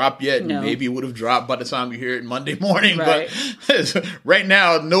hasn't dropped yet. No. Maybe it would have dropped by the time you hear it Monday morning. Right. But right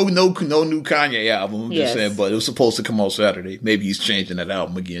now, no new Kanye album. I'm just saying, but it was supposed to come out Saturday. Maybe he's changing that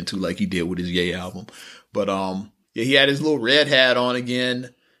album again too, like he did with his Ye album. But he had his little red hat on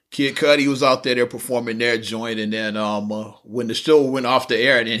again. Kid Cudi was out there performing their joint, and then when the show went off the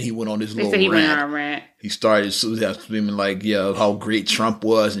air, then he went on his little rant. Went on a rant. He started screaming how great Trump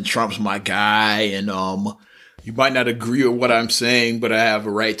was, and Trump's my guy, and you might not agree with what I'm saying, but I have a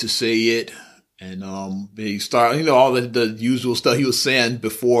right to say it. And he started, all the usual stuff he was saying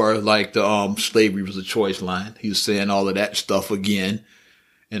before, like the slavery was a choice line. He was saying all of that stuff again.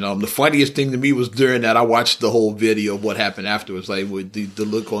 And the funniest thing to me was during that, I watched the whole video of what happened afterwards, like with the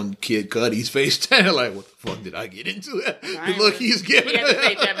look on Kid Cudi's face, standing like, what the fuck did I get into? The look he's giving. He had the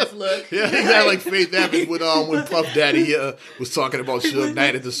Faith Evans look. Yeah, he had like Faith Evans when Puff Daddy was talking about Suge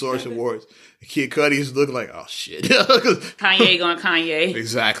Knight at the Source Awards. Kid Cudi's looking like, oh shit. Kanye going Kanye.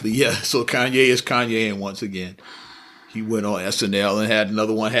 Exactly, yeah. So Kanye is Kanye, and once again, he went on SNL and had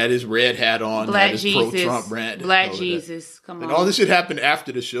another one, had his red hat on, Black had his Jesus, pro-Trump rant. Black Jesus, come on. And all this shit happened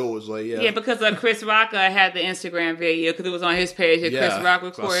after the show. Was like, yeah. Yeah, because Chris Rock had the Instagram video, because it was on his page that Chris Rock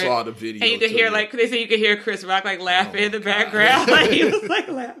recorded. I saw the video. And you could hear, like, they said you could hear Chris Rock, like, laughing in the background. Like, he was, like,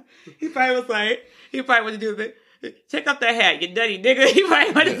 laughing. He probably wanted to do the, take off that hat, you nutty nigga. He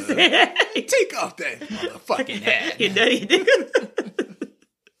probably wanted to say that. Take off that motherfucking hat. You nutty nigga.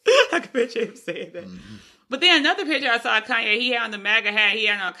 I can picture him saying that. Mm-hmm. But then another picture I saw of Kanye, he had on the MAGA hat, he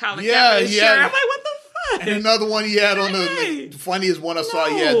had on a Colin Kaepernick shirt. I'm like, what the fuck? And another one he had on the funniest one I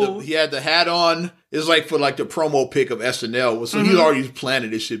saw, he had the hat on. It was like for like the promo pic of SNL. So he already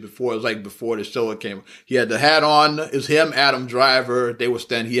planted this shit before. It was like before the show came. He had the hat on. It was him, Adam Driver. They were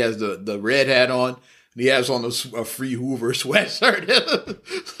standing. He has the red hat on. And he has on a Free Hoover sweatshirt.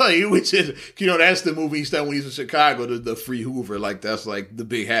 Like, which is, that's the movie he started when he was in Chicago, the Free Hoover. Like, that's like the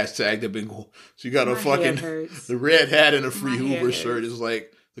big hashtag that been going. So you got the red hat and a Free Hoover shirt is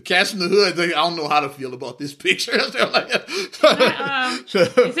like, the cats in the hood, I don't know how to feel about this picture. Like,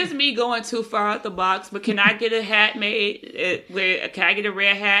 is this me going too far out the box? But can I get a hat made? Can I get a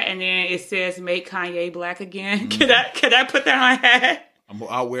red hat and then it says "Make Kanye Black Again"? Can I put that on a hat?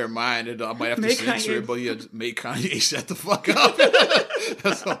 I'll wear mine, and I might have to censor it, but yeah, make Kanye shut the fuck up.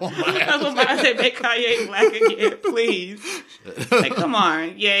 That's all I said, make Kanye Black again, please. Like, come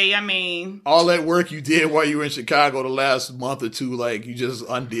on. Yay, I mean. All that work you did while you were in Chicago the last month or two, like, you just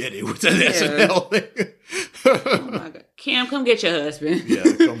undid it with that SNL thing. Oh my God. Kim, come get your husband. Yeah,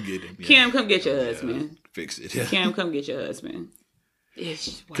 come get him. Yeah. Kim, come get your husband. Fix it. Yeah. Kim, come get your husband.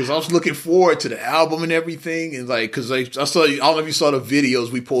 Because I was looking forward to the album and everything, and like, because I saw, I don't know if you saw the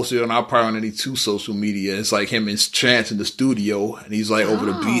videos we posted on our Power 92 social media. It's like him and Chance in the studio, and he's like over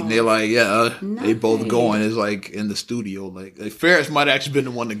the beat, and they're like, they both going. It's like in the studio, like Ferris might have actually been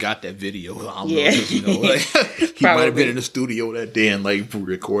the one that got that video. I don't know, like, he might have been in the studio that day and like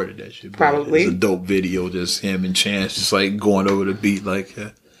recorded that shit. Probably, it's a dope video, just him and Chance just like going over the beat, like.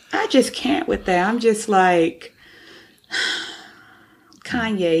 I just can't with that. I'm just like.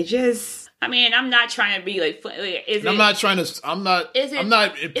 Kanye, I'm not trying to be like. I'm not pro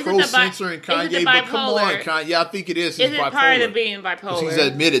censoring Kanye, but come on, Kanye. Yeah, I think it is. Is it bipolar. Part of being bipolar? He's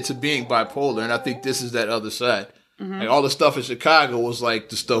admitted to being bipolar, and I think this is that other side. Mm-hmm. Like all the stuff in Chicago was like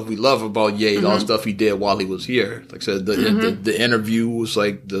the stuff we love about Ye, all the stuff he did while he was here. Like I said, the interview was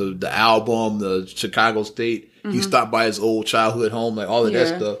like the album, the Chicago State. He stopped by his old childhood home, like all of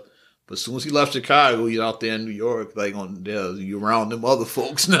that stuff. But as soon as he left Chicago, he's out there in New York, like you around them other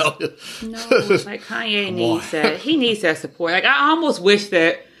folks now. No, like Kanye needs that. He needs that support. Like I almost wish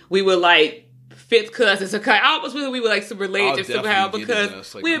that we were like fifth cousins. I almost wish we were like super related somehow,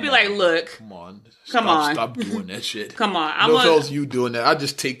 because we would be like, look, come on, stop doing that shit. Come on, no else you doing that. I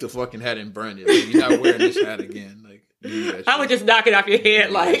just take the fucking hat and burn it. Like, you're not wearing this hat again. Like I would just knock it off your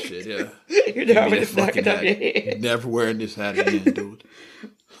head, like shit, yeah. I would just knock it off your head. Never wearing this hat again, dude.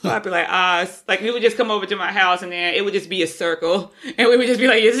 So I'd be like, like we would just come over to my house and then it would just be a circle. And we would just be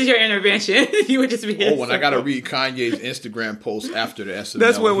like, this is your intervention. You would just be when I got to read Kanye's Instagram post after the SNL.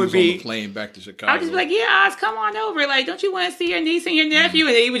 That's what it would be. On the plane back to Chicago. I would just be like, yeah, Oz, come on over. Like, don't you want to see your niece and your nephew?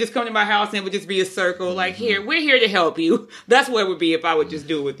 And then he would just come to my house and it would just be a circle. Like, we're here to help you. That's what it would be if I would just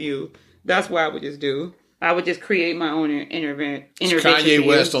do it with you. That's what I would just do. I would just create my own intervention. Kanye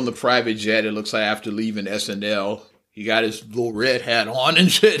West on the private jet, it looks like, after leaving SNL. He got his little red hat on and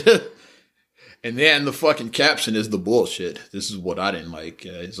shit. And then the fucking caption is the bullshit. This is what I didn't like.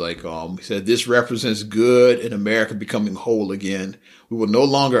 It's like, he said, this represents good in America becoming whole again. We will no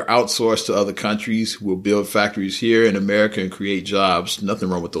longer outsource to other countries. We'll build factories here in America and create jobs. Nothing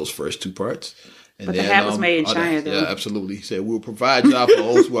wrong with those first two parts. And but then, the hat was made in China, though. Yeah, absolutely. He said, we'll provide jobs for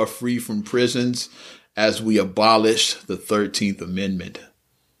those who are free from prisons as we abolish the 13th Amendment.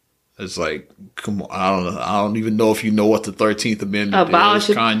 It's like, come on, I don't even know if you know what the 13th Amendment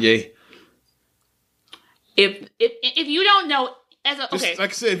is, Kanye. If you don't know, like I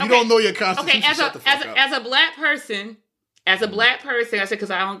said, if you don't know your Constitution, as a black person, I said,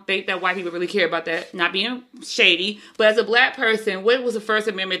 because I don't think that white people really care about that, not being shady, but as a black person, what was the First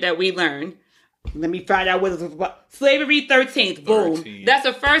Amendment that we learned? Let me find out what it's about. Slavery 13th. Boom. 13th. That's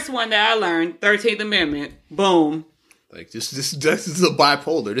the first one that I learned. 13th Amendment. Boom. Like this is a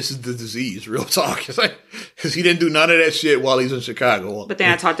bipolar. This is the disease. Real talk. It's like because he didn't do none of that shit while he's in Chicago. But then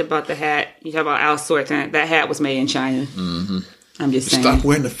I talked about the hat. You talk about outsourcing. That hat was made in China. Mm-hmm. I'm just saying. Stop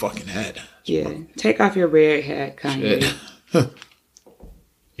wearing the fucking hat. Yeah. Take off your red hat, Kanye.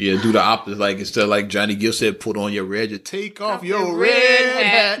 Yeah, do the opposite. Like instead of like Johnny Gill said, put on your red. You take off your red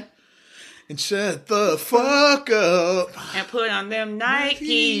hat and shut the fuck up and put on them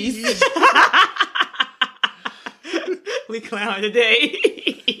Nikes. We clown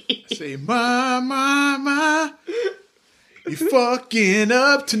today. Say, my, you fucking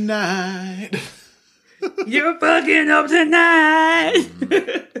up tonight. You're fucking up tonight.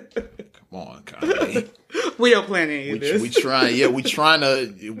 Come on, Kanye. We don't plan any of this. We trying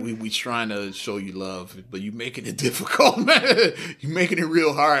to show you love, but you making it difficult, man. You making it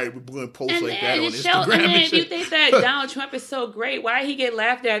real hard with doing posts like that on Instagram. And then if you think that Donald Trump is so great, why he get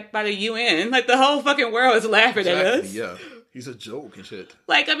laughed at by the UN? Like the whole fucking world is laughing at us. Yeah, he's a joke and shit.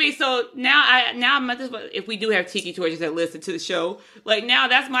 Like I mean, so now I'm at this. If we do have tiki torches that listen to the show, like now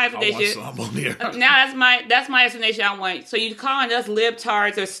that's my explanation. I want some on here. Now that's my explanation. I want. So you calling us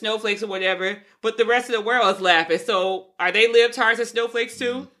libtards or snowflakes or whatever, but the rest of the world is laughing. So are they libtards or snowflakes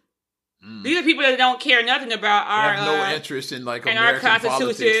too? Mm. These are people that don't care nothing about our have no interest in like and American our Constitution.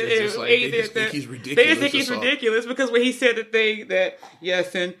 politics. It's just like, they just think he's ridiculous. They just think he's ridiculous because when he said the thing that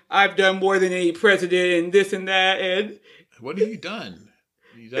yes, and I've done more than any president and this and that, and what have you done?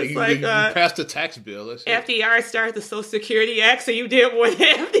 You passed a tax bill. FDR started the Social Security Act, so you did more than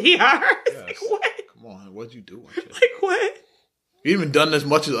FDR. Yes. Like what? Come on, what'd you do? Like what? You even done as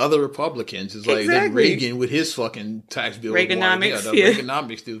much as other Republicans. It's like Reagan with his fucking tax bill. Reaganomics.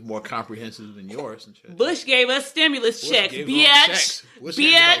 Reaganomics is more comprehensive than yours and shit. Bush gave us stimulus checks, bitch.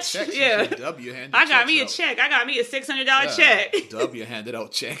 Bitch. I got me a check. I got me a $600 check. W handed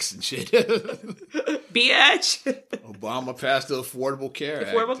out checks and shit. Bitch. Obama passed the Affordable Care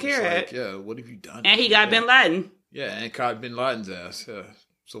Act. Affordable Care Act. Yeah, what have you done? And he got Bin Laden. Yeah, and caught Bin Laden's ass. Yeah.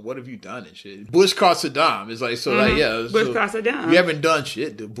 So what have you done and shit? Bush caught Saddam. It's like, so like, yeah. Bush caught Saddam. You haven't done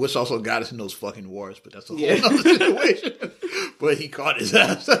shit. Bush also got us in those fucking wars, but that's a whole other situation. But he caught his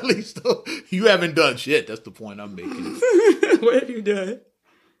ass at least. So you haven't done shit. That's the point I'm making. What have you done?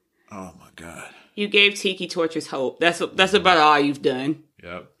 Oh my God. You gave Tiki Torches hope. That's about all you've done.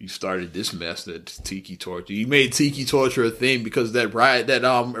 Yep, you started this mess, that Tiki Torture. You made Tiki Torture a thing because that riot, that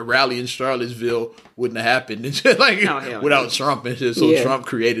rally in Charlottesville wouldn't have happened and shit, like without Trump and shit. So Trump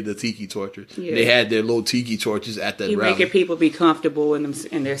created the Tiki Torture. Yeah. They had their little Tiki Torches at that rally. Making people be comfortable in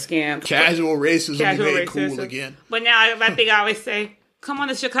their scams. Casual racism made cool again. But now I think I always say, come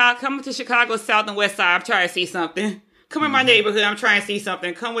to Chicago South and West Side. I'm trying to see something. Come in my neighborhood. I'm trying to see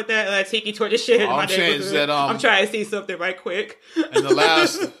something. Come with that Tiki Torture shit in my neighborhood. I'm trying to see something right quick. In the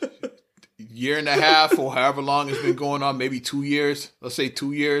last year and a half or however long it's been going on, maybe 2 years. Let's say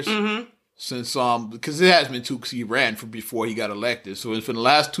 2 years. Mm-hmm. Since, because it has been 2 because he ran before he got elected. So for the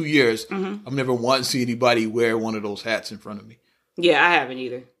last 2 years, I've never once seen anybody wear one of those hats in front of me. Yeah, I haven't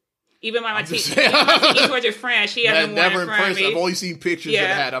either. Even my Tiki Torture friend, she hasn't worn it in front of me. I've only seen pictures of the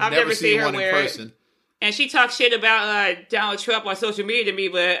hat. I've never seen one in person. And she talks shit about Donald Trump on social media to me,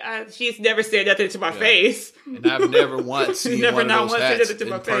 but she's never said nothing to my face. And I've never once seen one of those hats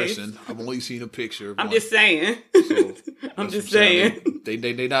in person. I've only seen a picture. I'm just saying. So, I'm just saying.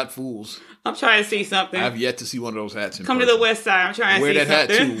 They not fools. I'm trying to see something. I've yet to see one of those hats in person. Come to the west side. I'm trying to see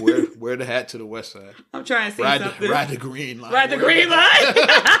something. Wear that hat too. Wear the hat to the west side. I'm trying to see something. Ride the green line. Ride the green line.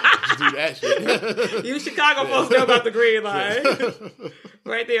 Just do that shit. You Chicago folks know about the green line.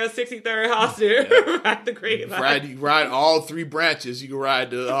 Right there on 63rd Hoster. Ride the green line. You ride all 3 branches. You can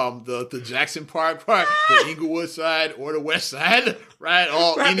ride the Jackson Park part, the Inglewood side, or the west side. Ride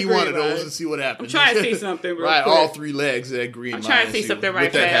any one of those and see what happens. I'm trying to see something real Ride quick. all 3 legs of that green line. I'm trying to see something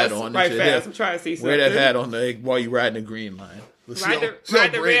right fast. I'm trying to see something. Wear that hat on while you're riding the green line. Ride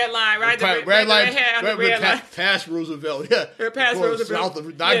the red line. Ride the red line. Past Roosevelt. Yeah. Past Roosevelt.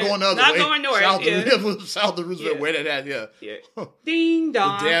 Not going the other way. Not going north. South of Roosevelt. Wear that hat. Yeah. Ding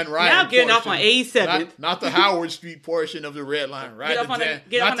dong. The Dan Ryan now getting off on 87th. Not the Howard Street portion of the red line. Get up on the 9.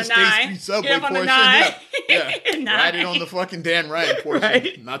 Get up on the 9. Yeah. Ride it on the fucking Dan Ryan portion.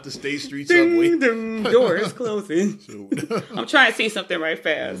 Right. Not the State Street subway. Doors closing. I'm trying to see something right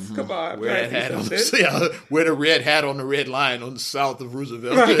fast. Come on. Wear that hat wear the red hat on the red line on the south of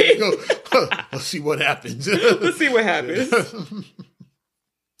Roosevelt. Right. Let's see what happens. Let's see what happens.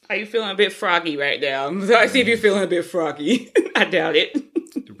 Are you feeling a bit froggy right now? I see if you're feeling a bit froggy. I doubt it.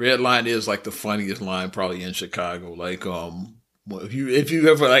 The red line is like the funniest line probably in Chicago. Like, Well, if you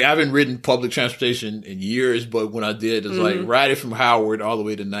ever, like, I haven't ridden public transportation in years, but when I did, it's like riding from Howard all the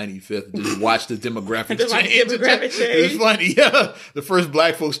way to 95th, just watch the demographics change. It's funny. Yeah. The first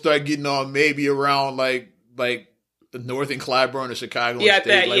black folks start getting on maybe around like the North and Clyburn or Chicago and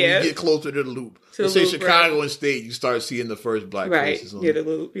State. When you get closer to the Loop. Let's say Chicago and State, you start seeing the first black faces. Right, the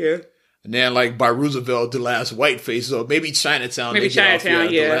Loop, yeah. And then, like, by Roosevelt, the last white face, or maybe Chinatown,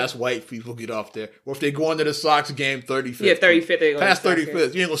 the last white people get off there. Or if they go into the Sox game, 35th. Yeah, 35th. They go past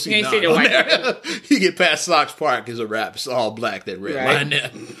 35th, you ain't gonna see none on there. You get past Sox Park, is a wrap. It's all black, that red line there.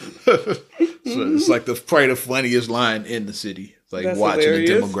 So it's like probably the funniest line in the city. Like, that's watching hilarious.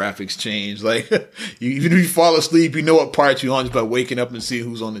 The demographics change. Like, even if you fall asleep, you know what part you're on just by waking up and seeing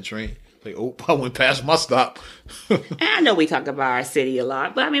who's on the train. Like, oh, I went past my stop. I know we talk about our city a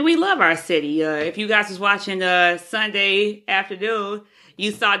lot, but I mean, we love our city. If you guys was watching Sunday afternoon,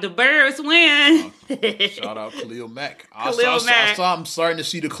 you saw the Birds win. Shout out Khalil Mack. I'm starting to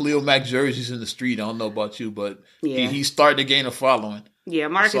see the Khalil Mack jerseys in the street. I don't know about you, but he's starting to gain a following. Yeah,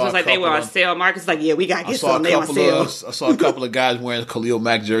 Marcus was like, they were on sale. Marcus was like, yeah, we got to get some. They on sale. I saw a couple of guys wearing Khalil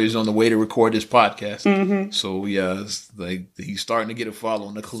Mack jerseys on the way to record this podcast. Mm-hmm. So, yeah, it's like he's starting to get a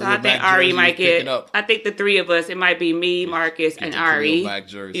following. The Khalil Mack think Ari might get, I think the three of us, it might be me, Marcus, and Ari. Khalil Mack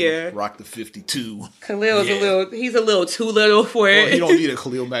jersey. Yeah. Rock the 52. Khalil's he's a little too little for it. Well, you don't need a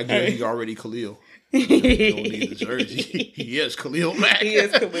Khalil Mack jersey. He's already Khalil. You don't need a jersey. He is Khalil Mack. He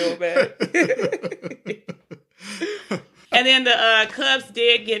is Khalil Mack. And then the Cubs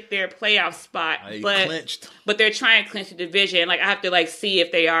did get their playoff spot, but they're trying to clinch the division. Like, I have to see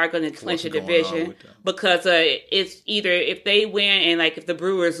if they are going to clinch the division, because it's either if they win and if the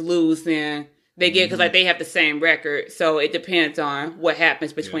Brewers lose, then they get, because they have the same record. So it depends on what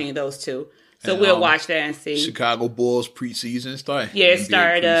happens between those two. So we'll watch that and see. Chicago Bulls preseason start. Yeah, it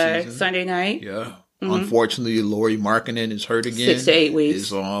started Sunday night. Yeah. Mm-hmm. Unfortunately, Lauri Markkanen is hurt again. 6 to 8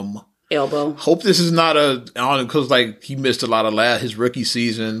 weeks. Elbow. Hope this is not because he missed a lot of his rookie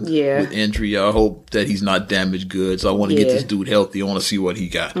season with injury. I hope that he's not damaged goods. I want to get this dude healthy. I want to see what he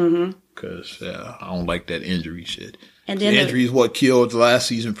got. Because I don't like that injury shit. And then the injury is what killed last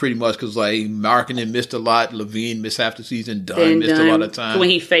season pretty much, because Markkanen missed a lot. Levine missed half the season. Dunn missed a lot of time. When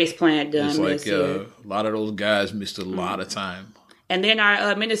he face planted Dunn. It's a lot of those guys missed a lot of time. And then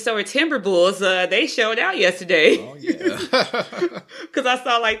our Minnesota Timberwolves, they showed out yesterday. Oh, yeah. Because I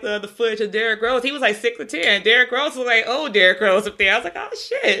saw the footage of Derrick Rose. He was 6'10". Derrick Rose was old Derrick Rose up there. I was like, oh,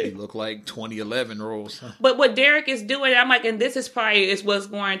 shit. He looked like 2011 Rose. But what Derrick is doing, I'm like, and this is probably what's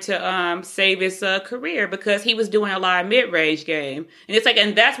going to save his career, because he was doing a lot of mid-range game. And it's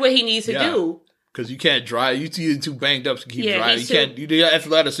and that's what he needs to do. Because you can't drive. You're too banged up to keep driving. Your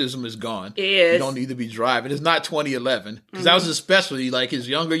athleticism is gone. It is. You don't need to be driving. It's not 2011. Because that was his specialty. His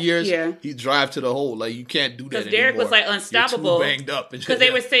younger years, he'd drive to the hole. You can't do that anymore. Because Derrick was unstoppable. You're too banged up. Because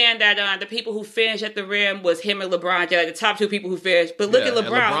they were saying that the people who finished at the rim was him and LeBron. They're the top two people who finished. But look at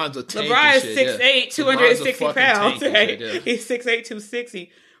LeBron. LeBron is 6'8", 260 pounds. He's 6'8", 260.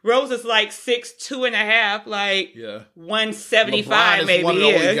 Rose is 6'2.5", 175 maybe. One of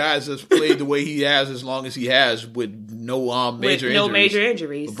the only guys that's played the way he has as long as he has, with no major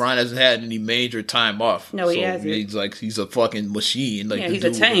injuries. LeBron hasn't had any major time off. No, he hasn't. He's a fucking machine. He's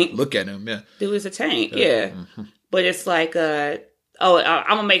a tank. Look at him, Dude is a tank, yeah. Mm-hmm. But it's I'm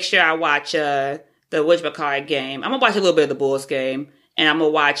gonna make sure I watch the whatchamacallit game. I'm gonna watch a little bit of the Bulls game, and I'm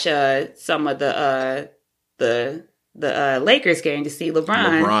gonna watch some of the Lakers game to see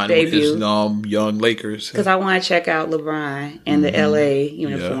LeBron debut. With his young Lakers. Because I want to check out LeBron in the LA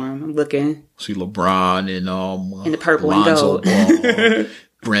uniform. Yeah. I'm looking. See LeBron in the purple Lonzo and gold. Ball,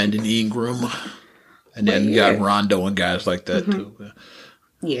 Brandon Ingram. And then you got Rondo and guys like that too.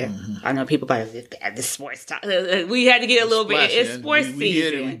 Yeah, I know people buy the sports talk. We had to get a little bit. It's sports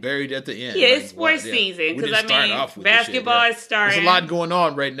season. We buried at the end. Yeah, it's sports season. Because basketball is starting. There's a lot going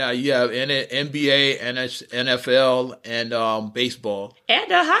on right now. You have NBA, NFL, and baseball.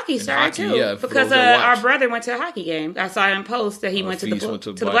 And hockey started too. Yeah, because our brother went to a hockey game. I saw him post that he went to the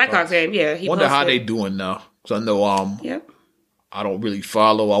Blackhawks game. Yeah, he wonder how they doing now. Because I know I don't really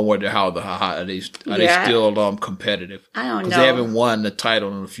follow. I wonder how are they still competitive? I don't know. Because they haven't won the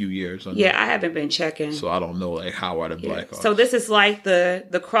title in a few years. I haven't been checking. So I don't know how are the Blackhawks. So this is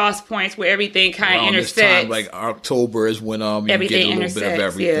the cross points where everything kind of intersects. This time, October is when you get a little bit of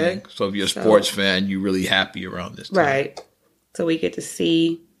everything. Yeah. So if you're a sports fan, you're really happy around this time. Right. So we get to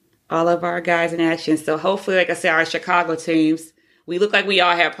see all of our guys in action. So hopefully, like I said, our Chicago teams we look like we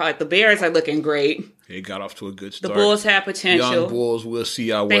all have probably the Bears are looking great. They got off to a good The start. Bulls have potential. Young Bulls, we'll see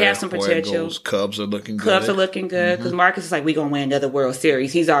how They have some potential. Cubs are looking good. Cubs are looking good because Marcus is like, we gonna win another World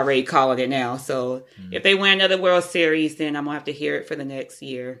Series. He's already calling it now. So if they win another World Series, then I'm gonna have to hear it for the next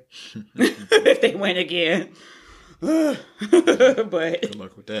year. If they win again. But Good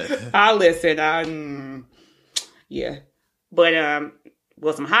luck with that. I'll listen. Yeah. But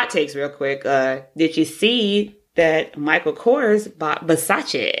well, some hot takes real quick. Did you see that Michael Kors bought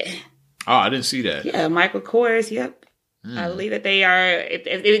Versace? Oh, I didn't see that. Yeah, Michael Kors, yep. I believe that they are,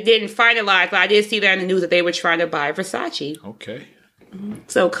 it didn't finalize, but I did see that in the news that they were trying to buy Versace. Okay.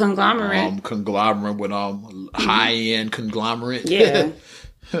 So conglomerate. Conglomerate with high-end conglomerate. Yeah.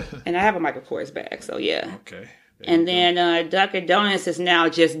 And I have a Michael Kors bag, so yeah. Okay. And then Dunkin' Donuts is now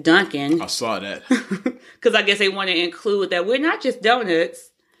just Dunkin'. I saw that. Because I guess they want to include that we're not just donuts.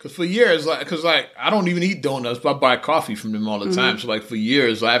 Because for years, I don't even eat donuts, but I buy coffee from them all the time. So for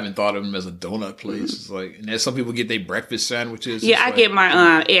years, I haven't thought of them as a donut place. It's and then some people get their breakfast sandwiches. Yeah, I get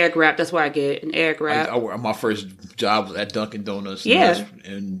my egg wrap. That's what I get, an egg wrap. My first job was at Dunkin' Donuts. Yeah.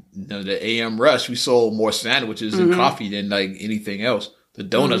 And the AM rush, we sold more sandwiches and coffee than anything else. The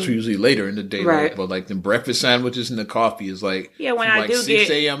donuts were usually later in the day, right? But the breakfast sandwiches and the coffee is when from I do 6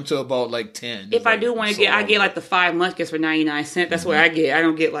 a.m. to about 10. If I do want to get, I get the 5 munchkins for 99 cents. That's what I get. I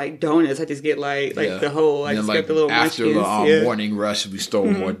don't get donuts. I just get the whole. I just get the little after munchkins. After the morning rush, we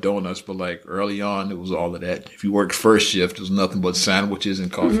stole more donuts. But early on, it was all of that. If you worked first shift, it was nothing but sandwiches and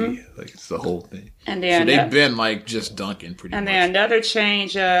coffee. It's the whole thing. And then, so they've been just Dunkin' pretty much. And then another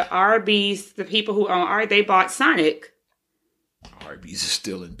change, Arby's, the people who own Arby's, they bought Sonic. Arby's is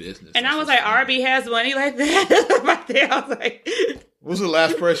still in business. And I was like, Arby's has money like that? Right there, I was like... What's the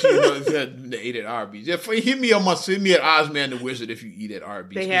last person you know that ate at Arby's? Yeah, hit me at Ozman the Wizard if you eat at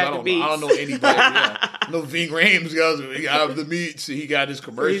Arby's. They have the meats. I don't know anybody. I know Ving Rhames got the meats. He got his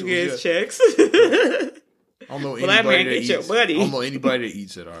commercials. He gets checks. I don't know anybody that eats. Your money. I don't know anybody that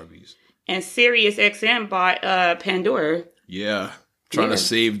eats at Arby's. And Sirius XM bought Pandora. Yeah. Trying to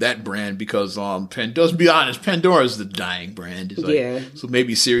save that brand because let's be honest, Pandora is the dying brand. So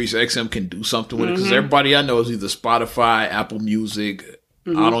maybe Sirius XM can do something with it because everybody I know is either Spotify, Apple Music.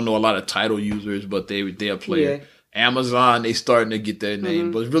 I don't know a lot of Tidal users, but they are playing. Yeah. Amazon, they starting to get their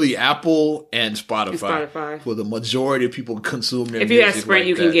name, but it's really Apple and Spotify for the majority of people consume their music. If you have Sprint,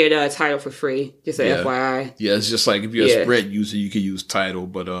 you can get Tidal for free. Just an FYI. Yeah, it's just if you're a Sprint user, you can use Tidal,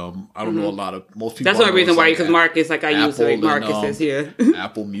 but I don't know most people. That's the only reason why, because Marcus, I use Marcus's,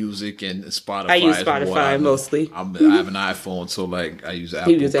 Apple Music and Spotify. I use Spotify mostly. I have an iPhone, so I use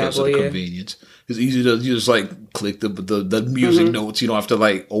Apple because of the convenience. It's easy to you just click the music notes. You don't have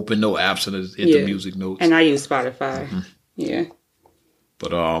to open no apps and hit the music notes. And I use Spotify. Yeah.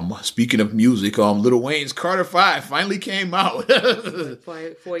 But speaking of music, Lil Wayne's Carter 5 finally came out.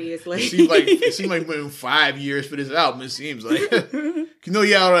 4 years later. It seemed like been 5 years for this album. It seems like you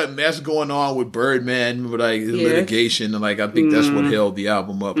had all that mess going on with Birdman, with litigation, and I think that's what held the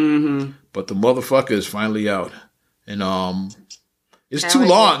album up. But the motherfucker is finally out, and it's too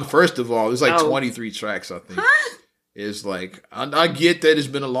long. First of all, it's 23 tracks. I think it's I get that it's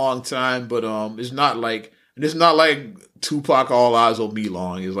been a long time, but it's not like Tupac All Eyes on Me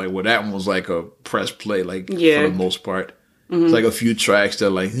long. It's that one was a press play, for the most part. It's a few tracks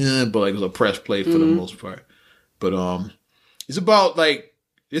that but it was a press play for the most part. But it's about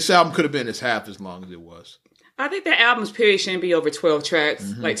this album could have been half as long as it was. I think the album's period shouldn't be over 12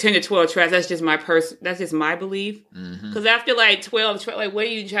 tracks, 10 to 12 tracks. That's just my belief. Because after 12, what are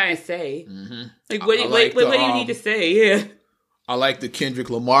you trying to say? What do you need to say? Yeah. I like the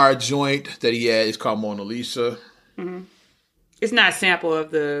Kendrick Lamar joint that he had. It's called Mona Lisa. It's not a sample of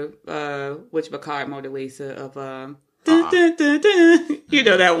the whatchamacallit Mona Lisa of dun, dun, dun, dun. You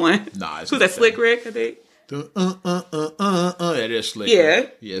know that one. Nah, it's who's that? Slick Rick, I think. That is Slick. Yeah,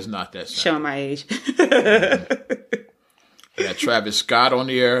 it's not that. Showing my age. He got Travis Scott on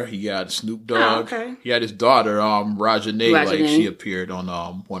there. He got Snoop Dogg. He had his daughter, Rajane. She appeared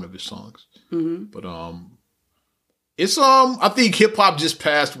on one of his songs. But it's I think hip hop just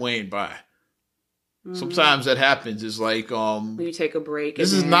passed Wayne by. Sometimes that happens. It's when you take a break.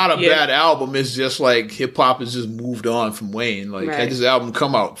 This is not a bad album. It's just hip hop has just moved on from Wayne. Had this album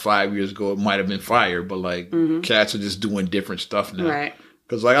come out 5 years ago, it might have been fire. But cats are just doing different stuff now. Right.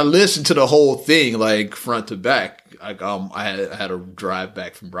 Cause like I listened to the whole thing like front to back. Like I had a drive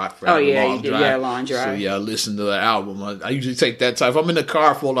back from Rockford. Oh yeah, you did. Yeah, a long drive. So yeah, I listened to the album. I usually take that time. If I'm in the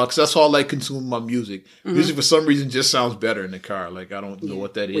car for a long, cause that's all I consume my music. Music for some reason just sounds better in the car. Like I don't know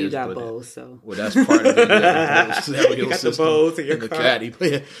what that is. You got Bose, so well, that's part of it. You got the Bose in your car. Caddy.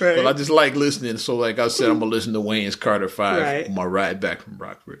 Right. But I just like listening. So like I said, I'm gonna listen to Wayne's Carter 5 on my ride back from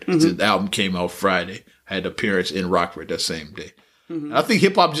Rockford. The album came out Friday. I had an appearance in Rockford that same day. I think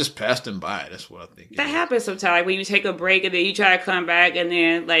hip hop just passed him by. That's what I think. That happens sometimes. Like when you take a break and then you try to come back, and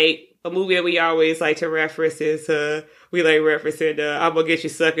then like a movie that we always like to reference is we like referencing I'm Gonna Get You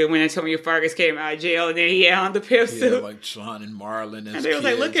Sucker when Antonio Fargas came out of jail and then he had on the pimp suit. Like Sean and Marlon and they was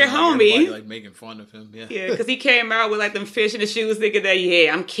like, look at homie. Like making fun of him. Yeah, because he came out with like them fish in the shoes thinking that,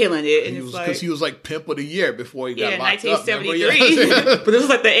 I'm killing it. And because he was like Pimp of the Year before he got locked 1973. up. But it was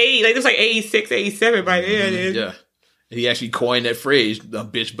like the 80s. Like it was like 86, 87 by then. Yeah. He actually coined that phrase, "A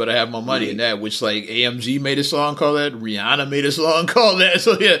bitch better have my money," and that, which like AMG made a song called that, Rihanna made a song called that.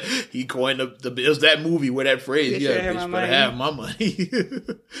 So yeah, he coined it was that movie with that phrase. Bitch better have my money.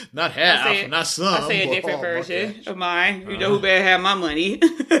 Not half, not some. I say a different version of mine. You know who better have my money?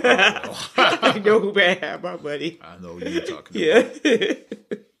 You know who better have my money? I know what you're talking about.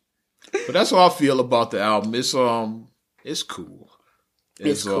 But that's how I feel about the album. It's cool.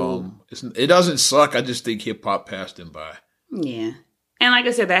 It's cool. It doesn't suck. I just think hip hop passed him by. Yeah. And like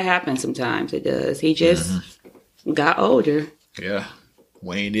I said, that happens sometimes. It does. He just got older. Yeah.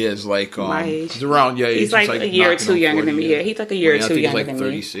 Wayne is like my age. He's around your age. He's like a year or two younger than me. Yeah, he's like a year or two younger than me.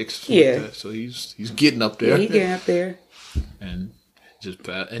 36. Yeah. Like so he's getting up there. Yeah, he's getting up there. And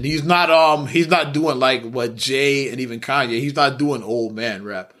he's not doing like what Jay and even Kanye. He's not doing old man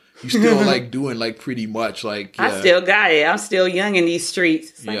rap. He's still like doing like pretty much like I still got it. I'm still young in these streets.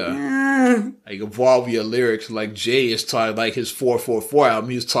 It's like, like evolve your lyrics. Like Jay is talking like his 444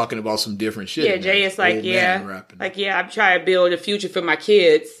 album. He was talking about some different shit. Yeah, Jay is like I'm trying to build a future for my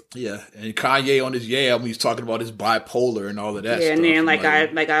kids. Yeah, and Kanye on his album, he's talking about his bipolar and all of that. Yeah, stuff. And then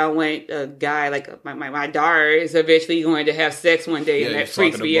I want a guy like my daughter is eventually going to have sex one day, and that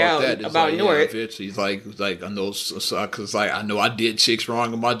freaks me out about North. He's like I know because like I know I did chicks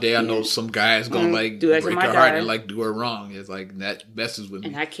wrong in my day. I know some guys gonna like break her heart and like do her wrong. It's like that messes with me,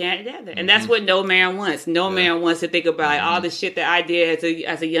 and I can't do that. And that's what no man wants. No man wants to think about like, all the shit that I did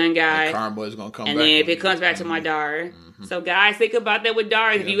as a young guy. Like karma is gonna come back. And then if it comes back to my daughter. So guys, think about that with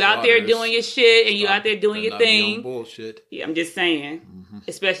daughters. If you out there doing your shit and you out there doing your thing. Bullshit. Yeah, I'm just saying.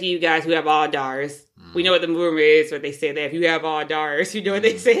 Especially you guys who have all daughters. We know what the rumor is, what they say that if you have all daughters, you know what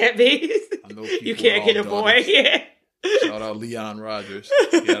they say that means? You can't get a boy. Yeah. Shout out Leon Rogers.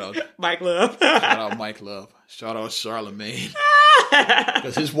 Mike Love. Shout out Mike Love. Shout out Charlamagne.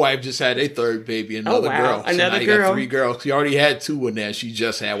 Because his wife just had a third baby, another girl. So another now girl. Got 3 girls. She already had 2 in there. She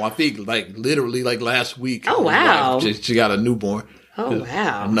just had one. I think like literally like last week. Oh wow. She got a newborn. Oh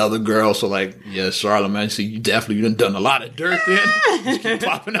wow. Another girl. So like, yeah, Charlamagne. See, you definitely done a lot of dirt then. Just keep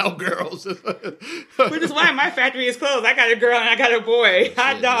popping out girls. Which is why my factory is closed. I got a girl and I got a boy.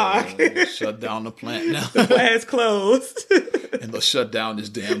 Hot dog. Shut down the plant now. The plant's closed. And let's shut down this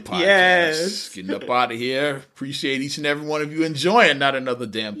damn podcast. Yes. Getting up out of here. Appreciate each and every one of you enjoying not another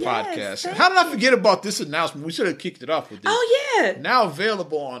damn podcast. How did I forget about this announcement? We should have kicked it off with this. Oh yeah. Now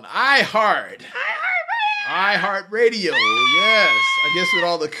available on iHeartRadio. Yes. I guess with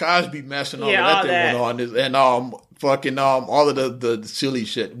all the Cosby mess and all that went on. And all of the silly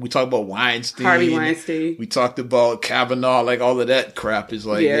shit. We talked about Weinstein. Harvey Weinstein. We talked about Kavanaugh. Like all of that crap is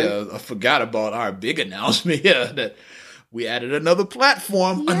like, I forgot about our big announcement. That we added another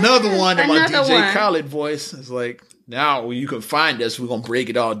platform. Another one in my DJ Khaled voice. It's like, now you can find us. We're going to break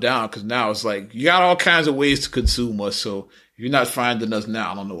it all down. Because now it's like, you got all kinds of ways to consume us. So if you're not finding us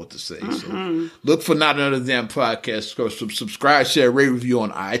now, I don't know what to say. So look for Not Another Damn Podcast. Subscribe, share, rate, review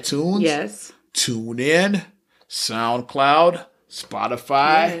on iTunes. Yes. TuneIn, SoundCloud,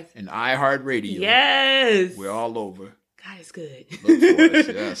 Spotify, and iHeartRadio. Yes. We're all over. God is good. Look for us,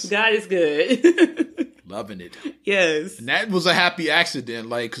 yes. God is good. Loving it. Yes. And that was a happy accident.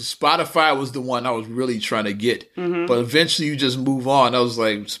 Like, 'cause Spotify was the one I was really trying to get. But eventually you just move on. I was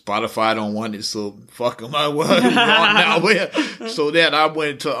like, Spotify don't want it, so fuck them. I was on now. So then I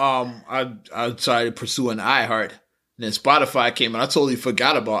went to, I started pursuing iHeart. And then Spotify came and I totally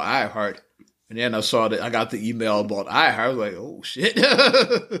forgot about iHeart. And then I saw that I got the email about iHeart. I was like, oh shit.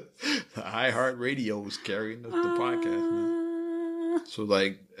 iHeartRadio was carrying the podcast, man. So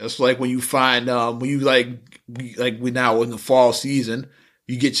like, it's like when you find, when you we now in the fall season,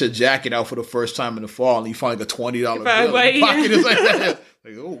 you get your jacket out for the first time in the fall and you find like a $20 bill in your pocket. It's like,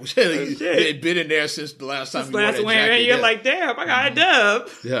 Like, oh shit, he had been in there since the last time. You're like, damn, I got a dub.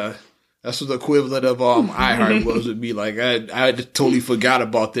 Yeah. That's what the equivalent of iHeart was with me. Like I totally forgot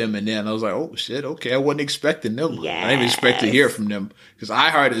about them, and then I was like, "Oh shit, okay." I wasn't expecting them. Yes. I didn't expect to hear from them because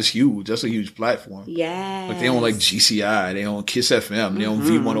iHeart is huge. That's a huge platform. Yeah, like they own like GCI, they own Kiss FM, they own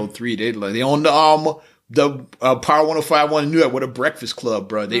V103. They own the Power 105 New York with a Breakfast Club,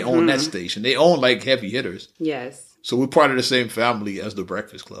 bro. They own that station. They own like heavy hitters. Yes. So we're part of the same family as the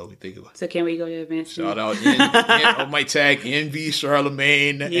Breakfast Club. We think about it. So can we go to events? Shout out! I might tag Envy,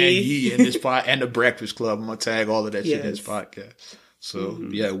 Charlemagne, and Yee in this pod, and the Breakfast Club. I'm gonna tag all of that shit in this podcast. So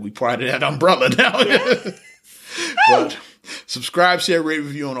yeah, we part of that umbrella now. Yes. But subscribe, share, rate,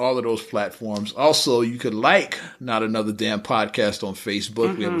 review on all of those platforms. Also, you could like Not Another Damn Podcast on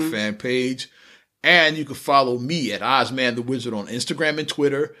Facebook. We have a fan page, and you can follow me at Ozman the Wizard on Instagram and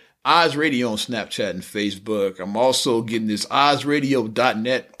Twitter. Oz Radio on Snapchat and Facebook. I'm also getting this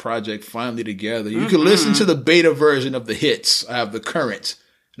OzRadio.net project finally together. You can listen to the beta version of the hits. I have the current.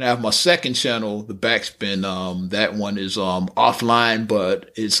 And I have my second channel, the Backspin. That one is offline, but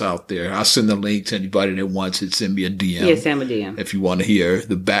it's out there. I'll send the link to anybody that wants it. Send me a DM. Yeah, send me a DM. If you want to hear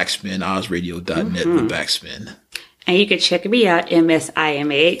the Backspin, OzRadio.net, the Backspin. And you can check me out,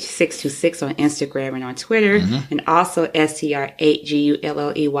 MSIMAH626 on Instagram and on Twitter. And also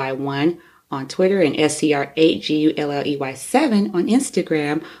SCR8GULLEY1 on Twitter and SCR8GULLEY7 on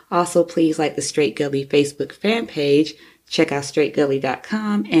Instagram. Also, please like the Straight Gully Facebook fan page. Check out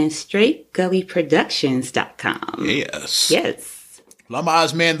straightgully.com and straightgullyproductions.com. Yes. Yes. Well, I'm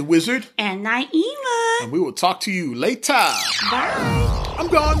Ozman the Wizard. And Naima. And we will talk to you later. Bye. I'm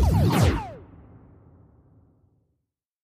gone.